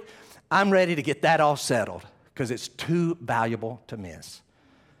last week. I'm ready to get that all settled because it's too valuable to miss.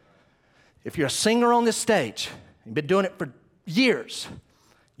 If you're a singer on this stage, you've been doing it for years,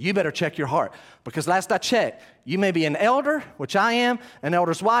 you better check your heart. Because last I checked, you may be an elder, which I am, an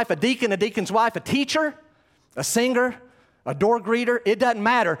elder's wife, a deacon, a deacon's wife, a teacher, a singer, a door greeter. It doesn't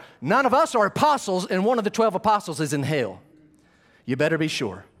matter. None of us are apostles, and one of the 12 apostles is in hell. You better be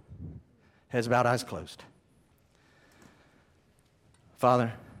sure. Heads bowed, eyes closed.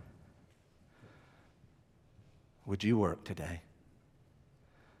 Father, would you work today?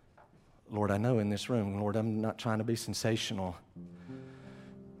 Lord, I know in this room, Lord, I'm not trying to be sensational.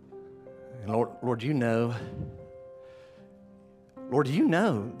 And Lord, you know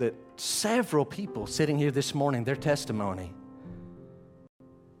that several people sitting here this morning, their testimony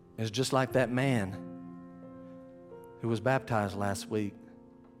is just like that man who was baptized last week.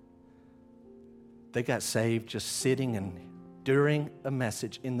 They got saved just sitting and during a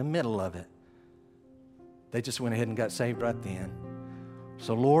message in the middle of it. They just went ahead and got saved right then.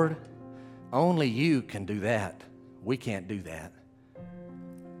 So, Lord, only you can do that. We can't do that.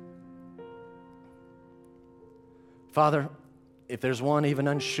 Father, if there's one even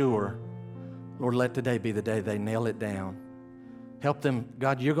unsure, Lord, let today be the day they nail it down. Help them.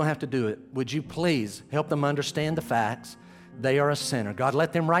 God, you're going to have to do it. Would you please help them understand the facts? They are a sinner. God,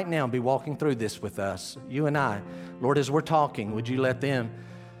 let them right now be walking through this with us, you and I. Lord, as we're talking, would you let them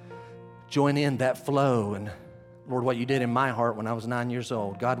join in that flow? And Lord, what you did in my heart when I was 9 years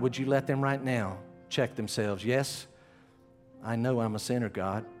old, God, would you let them right now check themselves? Yes, I know I'm a sinner,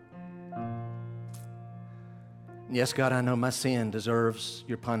 God. Yes, God, I know my sin deserves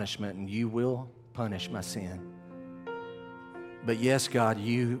your punishment, and you will punish my sin. But yes, God,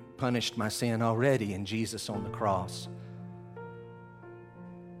 you punished my sin already in Jesus on the cross.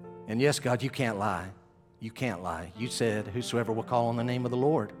 And yes, God, you can't lie. You can't lie. You said, whosoever will call on the name of the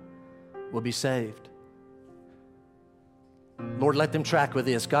Lord will be saved. Lord, let them track with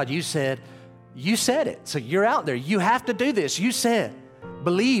this. God, you said it. So you're out there. You have to do this. You said,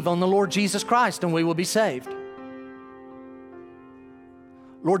 believe on the Lord Jesus Christ and we will be saved.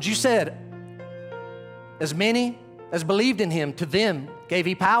 Lord, you said, as many as believed in him, to them gave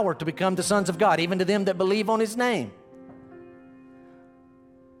he power to become the sons of God, even to them that believe on his name.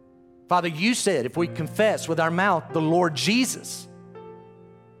 Father, you said if we confess with our mouth the Lord Jesus,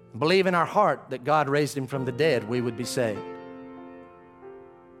 believe in our heart that God raised him from the dead, we would be saved.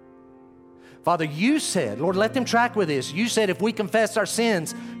 Father, you said, Lord, let them track with this. You said if we confess our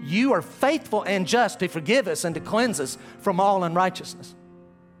sins, you are faithful and just to forgive us and to cleanse us from all unrighteousness.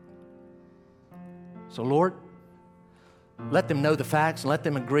 So, Lord, let them know the facts and let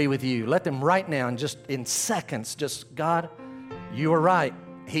them agree with you. Let them right now and just in seconds, just, God, you are right.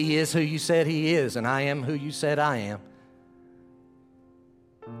 He is who you said he is, and I am who you said I am.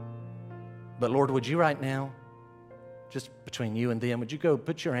 But Lord, would you right now, just between you and them, would you go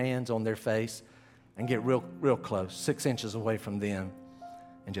put your hands on their face and get real close, 6 inches away from them,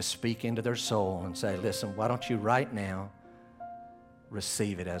 and just speak into their soul and say, listen, why don't you right now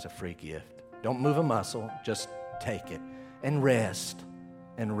receive it as a free gift? Don't move a muscle, just take it and rest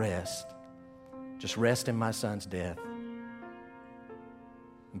and rest. Just rest in my son's death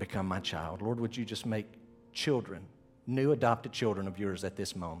and become my child. Lord, would you just make children, new adopted children of yours at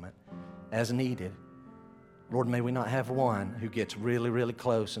this moment as needed. Lord, may we not have one who gets really, really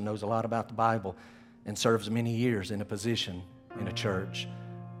close and knows a lot about the Bible and serves many years in a position in a church,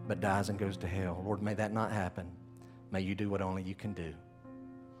 but dies and goes to hell. Lord, may that not happen. May you do what only you can do.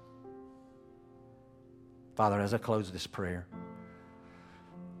 Father, as I close this prayer,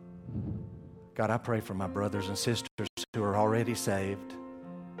 God, I pray for my brothers and sisters who are already saved.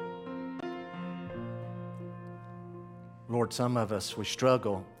 Lord, some of us, we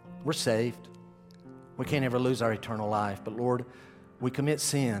struggle. We're saved. We can't ever lose our eternal life. But Lord, we commit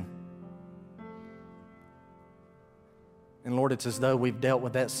sin. And Lord, it's as though we've dealt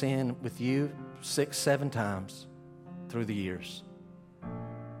with that sin with you 6, 7 times through the years.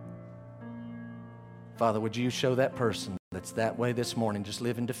 Father, would you show that person that's that way this morning, just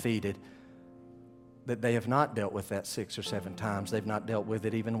living defeated, that they have not dealt with that 6 or 7 times. They've not dealt with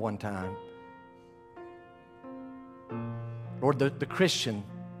it even one time. Lord, the Christian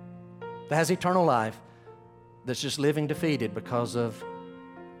that has eternal life, that's just living defeated because of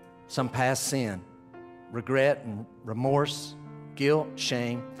some past sin, regret and remorse, guilt,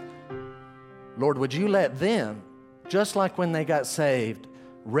 shame. Lord, would you let them, just like when they got saved,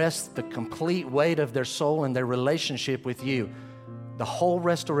 rest the complete weight of their soul and their relationship with you. The whole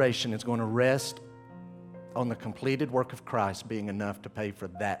restoration is going to rest on the completed work of Christ being enough to pay for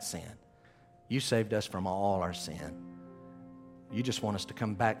that sin. You saved us from all our sin. You just want us to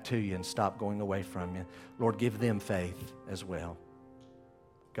come back to you and stop going away from you. Lord, give them faith as well.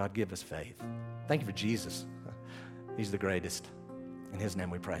 God, give us faith. Thank you for Jesus. He's the greatest. In his name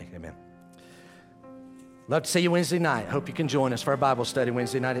we pray. Amen. Love to see you Wednesday night. Hope you can join us for our Bible study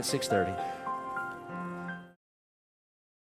Wednesday night at 6:30.